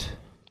hurt.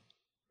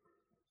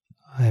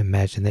 I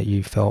imagine that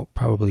you felt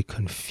probably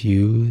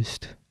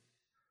confused,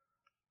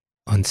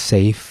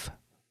 unsafe,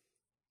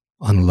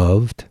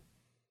 unloved.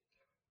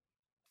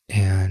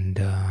 And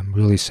I'm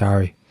really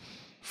sorry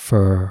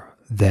for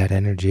that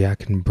energy. I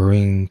can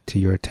bring to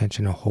your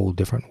attention a whole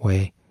different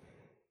way.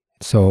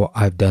 So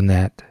I've done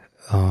that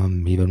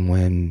even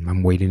when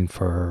I'm waiting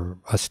for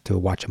us to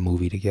watch a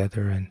movie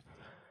together. And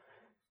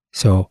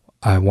so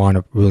I want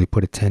to really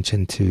put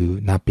attention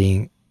to not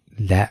being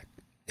that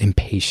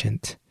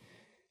impatient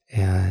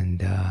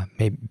and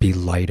maybe be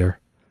lighter.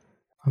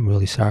 I'm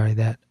really sorry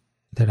that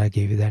I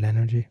gave you that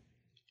energy.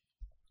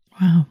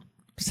 Wow.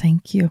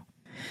 Thank you.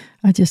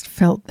 I just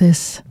felt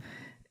this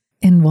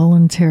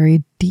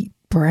involuntary deep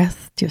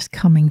breath just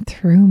coming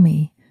through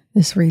me,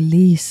 this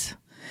release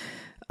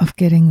of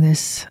getting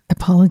this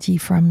apology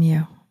from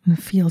you. And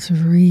it feels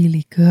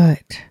really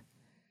good.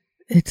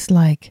 It's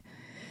like,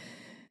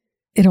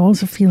 it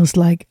also feels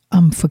like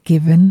I'm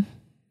forgiven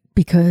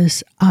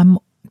because I'm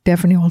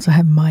definitely also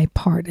have my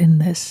part in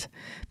this,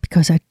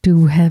 because I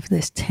do have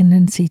this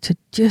tendency to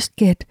just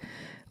get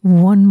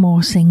one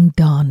more thing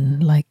done,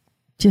 like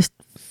just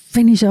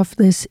finish off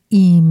this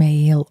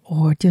email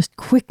or just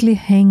quickly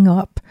hang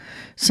up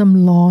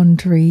some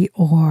laundry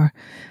or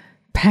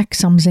pack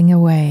something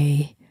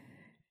away.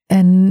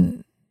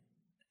 And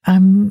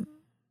I'm,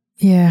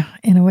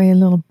 in a way, a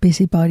little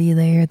busybody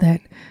there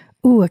that,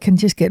 I can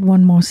just get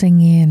one more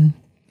thing in.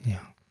 Yeah.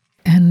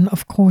 And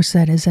of course,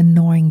 that is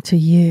annoying to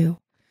you.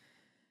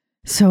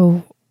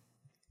 So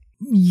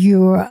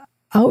your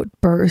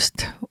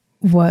outburst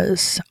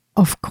was,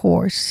 of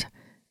course,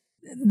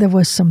 there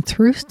was some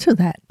truth to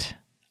that.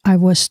 I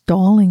was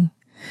stalling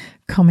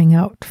coming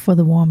out for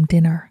the warm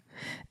dinner,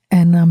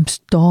 and I'm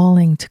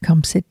stalling to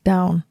come sit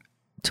down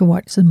to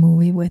watch the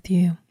movie with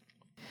you.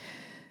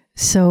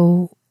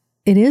 So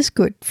it is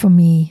good for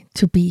me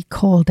to be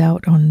called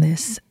out on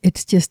this.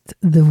 It's just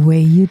the way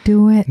you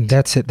do it.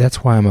 That's it.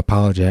 That's why I'm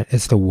apologizing.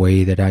 It's the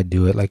way that I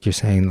do it. Like you're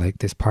saying, like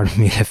this part of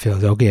me that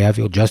feels, okay, I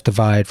feel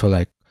justified for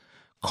like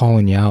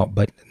calling you out,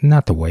 but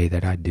not the way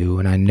that I do.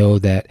 And I know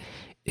that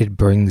it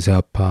brings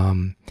up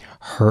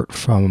hurt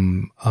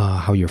from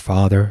how your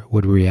father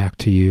would react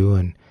to you.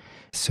 And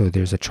so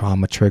there's a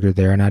trauma trigger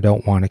there, and I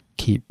don't want to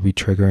keep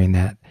re-triggering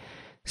that.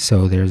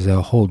 So there's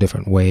a whole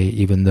different way,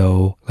 even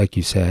though, like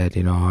you said,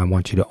 I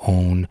want you to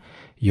own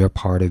your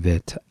part of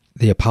it.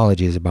 The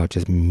apology is about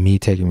just me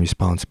taking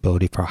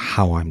responsibility for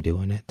how I'm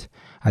doing it.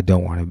 I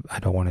don't want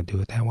to do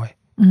it that way.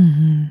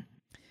 Mm-hmm.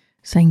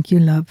 Thank you,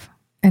 love.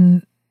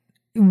 And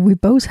we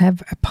both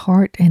have a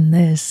part in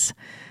this.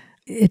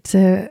 It's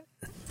a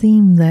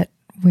theme that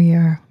we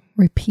are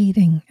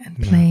repeating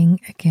and playing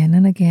again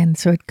and again.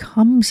 So it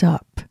comes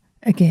up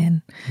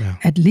again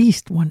at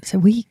least once a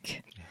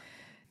week.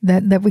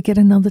 That we get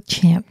another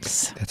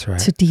chance. That's right.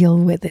 To deal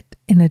with it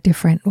in a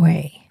different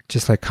way.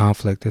 Just like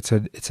conflict, it's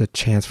a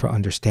chance for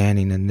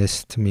understanding, and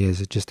this to me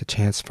is just a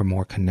chance for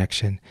more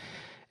connection.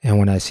 And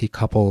when I see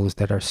couples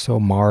that are so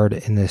marred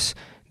in this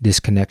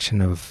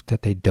disconnection of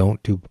that they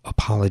don't do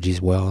apologies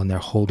well and they're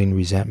holding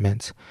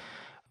resentments,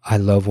 I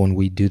love when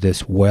we do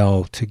this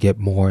well to get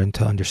more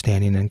into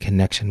understanding and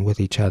connection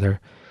with each other.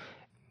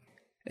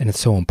 And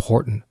it's so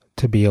important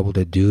to be able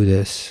to do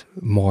this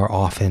more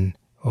often,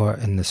 or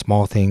in the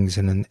small things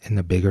and in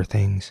the bigger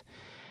things.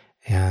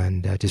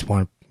 And I just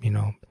want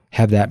to,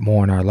 have that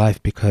more in our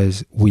life,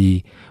 because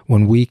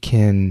when we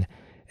can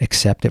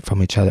accept it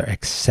from each other,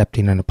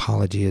 accepting an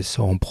apology is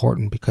so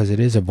important, because it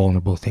is a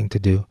vulnerable thing to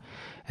do,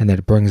 and that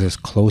it brings us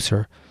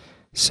closer.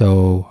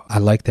 So I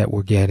like that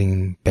we're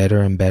getting better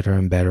and better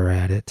and better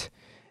at it,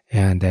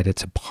 and that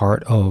it's a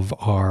part of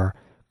our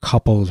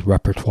couple's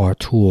repertoire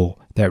tool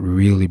that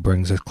really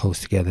brings us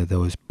close together.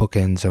 Those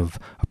bookends of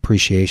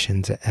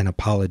appreciations and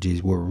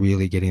apologies, we're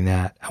really getting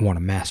that. I want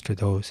to master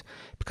those,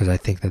 because I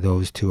think that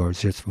those two are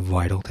just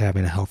vital to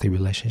having a healthy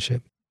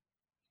relationship.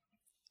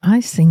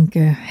 I think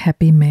a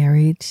happy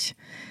marriage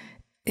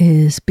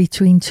is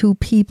between two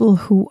people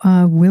who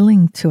are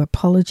willing to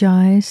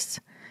apologize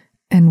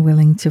and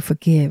willing to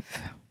forgive.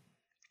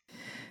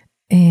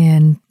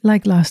 And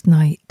like last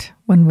night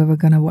when we were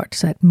going to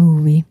watch that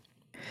movie,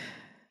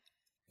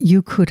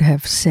 you could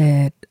have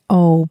said,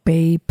 "Oh,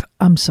 babe,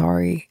 I'm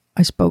sorry.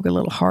 I spoke a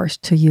little harsh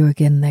to you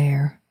again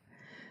there."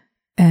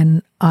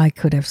 And I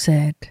could have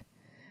said,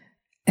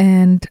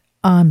 "And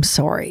I'm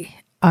sorry.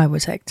 I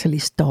was actually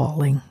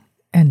stalling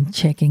and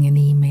checking an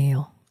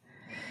email."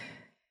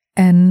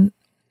 And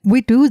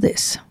we do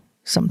this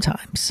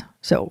sometimes.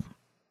 So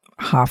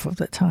half of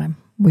the time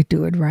we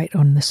do it right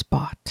on the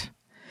spot.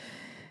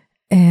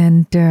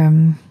 And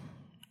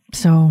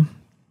so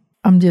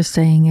I'm just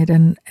saying it,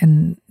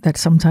 and that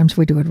sometimes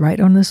we do it right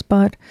on the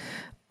spot.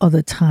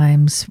 Other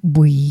times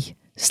we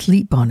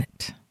sleep on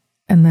it,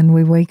 and then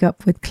we wake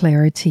up with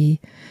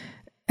clarity.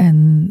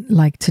 And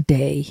like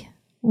today,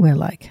 we're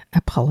like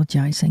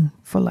apologizing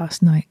for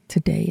last night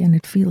today, and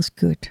it feels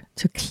good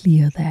to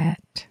clear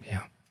that.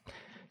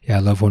 Yeah, I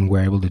love when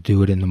we're able to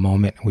do it in the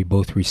moment and we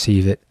both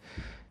receive it.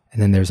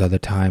 And then there's other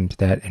times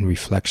that in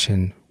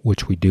reflection,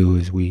 which we do,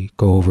 is we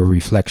go over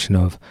reflection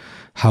of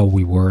how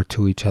we were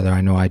to each other.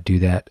 I know I do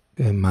that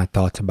in my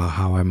thoughts about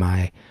how am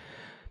I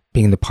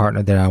being the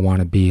partner that I want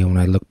to be. And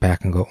when I look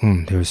back and go,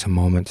 there's some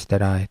moments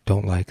that I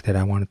don't like, that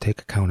I want to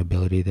take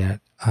accountability, that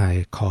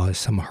I caused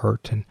some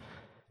hurt, and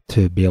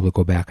to be able to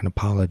go back and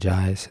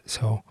apologize.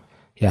 So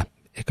yeah,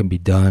 it can be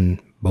done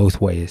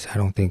both ways. I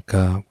don't think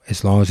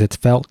as long as it's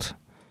felt,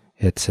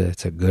 it's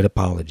a good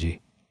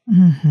apology.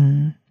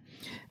 Mm-hmm.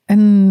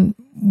 And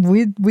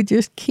we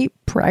just keep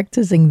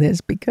practicing this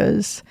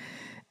because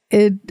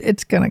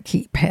it's going to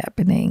keep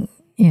happening,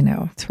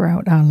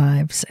 throughout our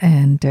lives.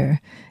 And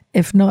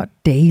if not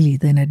daily,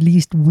 then at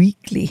least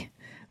weekly,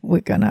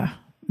 we're going to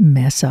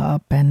mess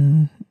up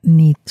and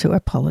need to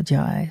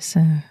apologize.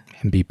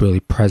 And be really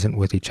present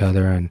with each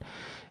other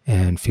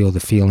and feel the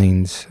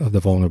feelings of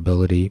the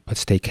vulnerability, but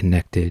stay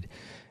connected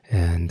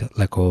and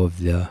let go of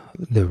the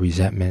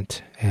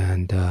resentment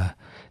and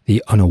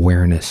the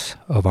unawareness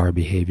of our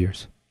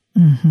behaviors.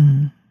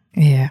 Mm-hmm.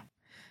 Yeah.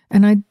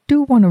 And I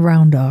do want to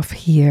round off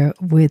here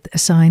with a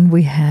sign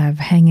we have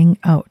hanging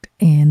out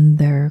in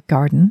their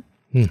garden.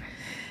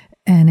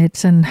 And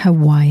it's an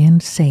Hawaiian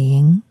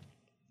saying.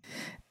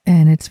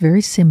 And it's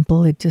very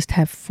simple. It just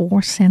have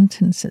 4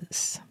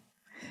 sentences.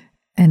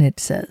 And it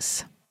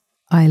says,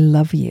 I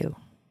love you.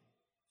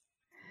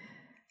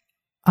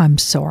 I'm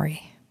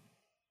sorry.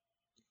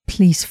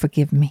 Please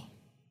forgive me.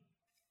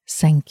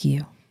 Thank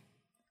you.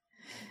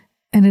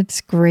 And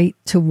it's great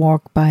to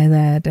walk by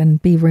that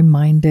and be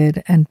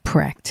reminded and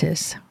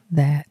practice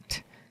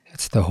that.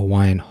 It's the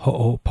Hawaiian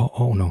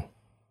ho'oponopono.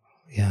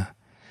 Yeah.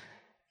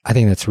 I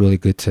think that's really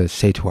good to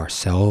say to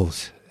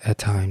ourselves at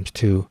times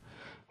too,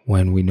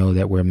 when we know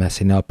that we're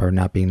messing up or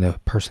not being the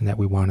person that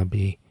we want to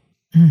be.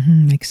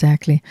 Mm-hmm,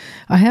 exactly.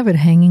 I have it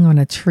hanging on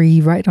a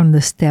tree right on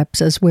the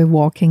steps as we're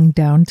walking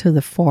down to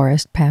the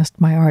forest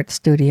past my art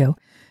studio.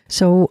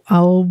 So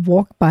I'll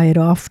walk by it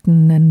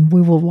often, and we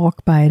will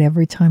walk by it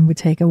every time we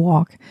take a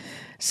walk.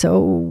 So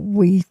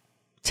we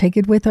take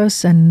it with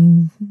us,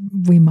 and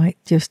we might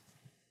just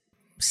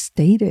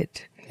state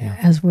it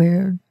as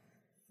we're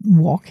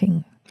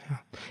walking.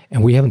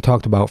 And we haven't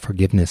talked about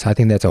forgiveness. I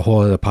think that's a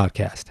whole other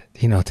podcast,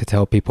 to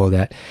tell people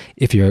that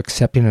if you're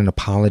accepting an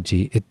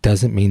apology, it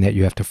doesn't mean that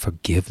you have to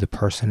forgive the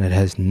person. It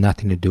has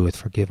nothing to do with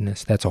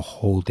forgiveness. That's a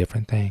whole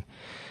different thing.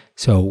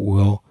 So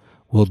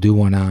we'll do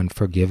one on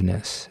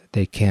forgiveness.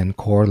 They can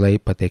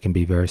correlate, but they can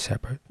be very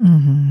separate.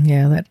 Mm-hmm.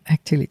 Yeah, that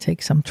actually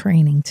takes some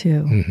training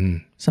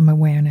too, some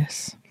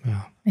awareness.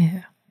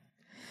 Yeah.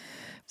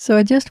 So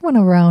I just want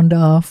to round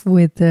off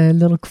with a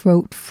little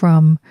quote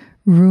from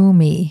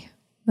Rumi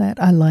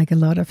that I like a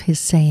lot of his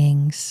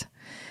sayings.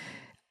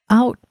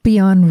 Out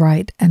beyond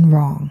right and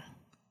wrong,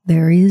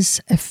 there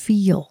is a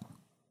feel.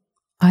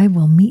 I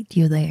will meet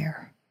you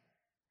there.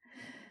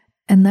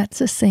 And that's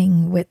a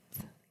thing with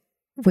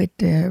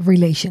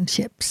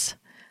relationships.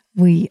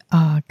 We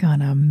are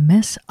gonna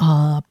mess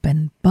up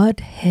and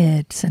butt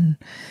heads and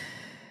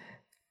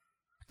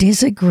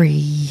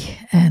disagree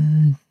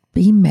and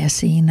be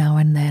messy now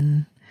and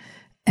then.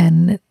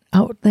 And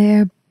out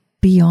there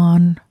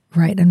beyond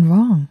right and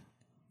wrong,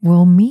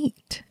 we'll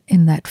meet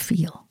in that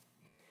feel.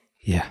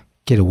 Yeah,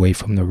 get away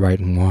from the right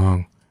and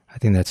wrong. I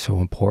think that's so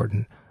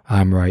important.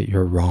 I'm right,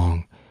 you're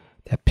wrong.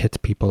 That pits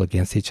people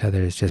against each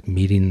other. Is just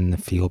meeting in the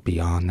field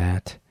beyond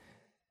that.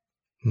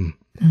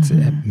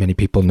 Many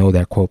people know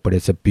that quote, but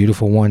it's a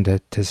beautiful one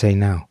to say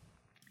now.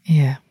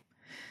 Yeah.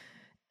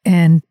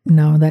 And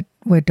now that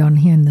we're done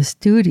here in the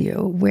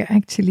studio, we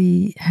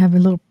actually have a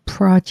little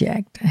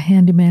project, a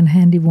handyman,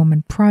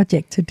 handywoman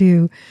project to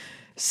do.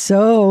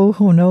 So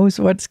who knows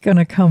what's going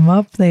to come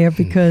up there,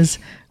 because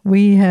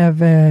we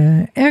have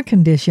an air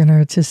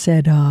conditioner to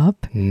set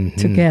up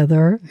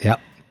together.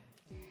 Yep.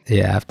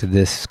 Yeah, after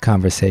this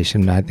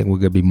conversation, I think we're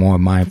going to be more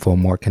mindful,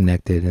 more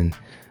connected, and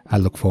I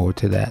look forward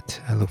to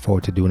that. I look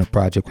forward to doing a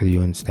project with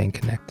you and staying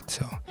connected.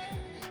 So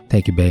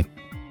thank you, babe.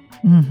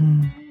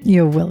 Mm-hmm.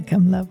 You're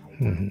welcome, love.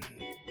 Mm-hmm.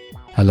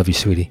 I love you,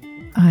 sweetie.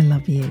 I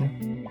love you.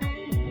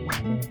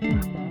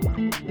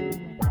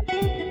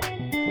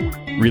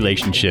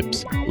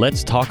 Relationships.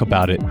 Let's Talk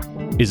About It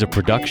is a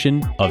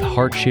production of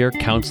HeartShare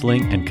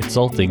Counseling and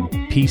Consulting,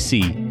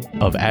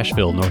 PC, of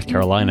Asheville, North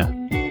Carolina.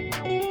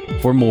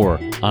 For more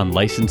on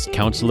licensed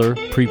counselor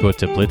Prepo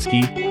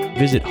Teplitsky,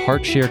 visit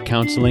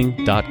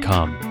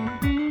heartsharecounseling.com.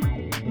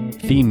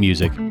 Theme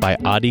music by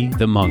Adi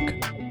the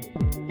Monk.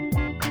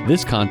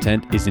 This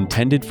content is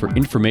intended for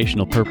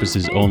informational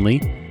purposes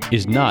only,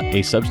 is not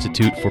a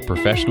substitute for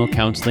professional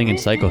counseling and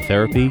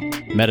psychotherapy,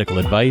 medical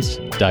advice,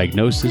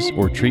 diagnosis,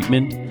 or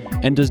treatment,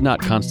 and does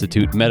not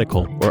constitute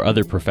medical or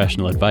other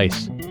professional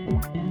advice.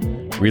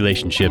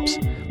 Relationships.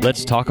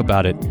 Let's Talk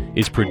About It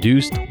is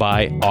produced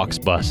by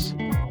Auxbus.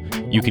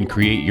 You can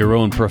create your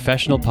own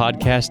professional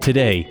podcast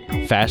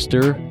today,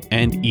 faster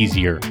and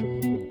easier.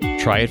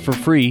 Try it for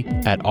free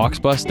at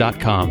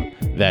auxbus.com.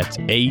 That's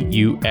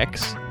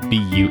AUXBUS.com.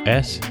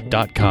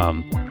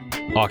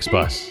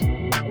 Auxbus.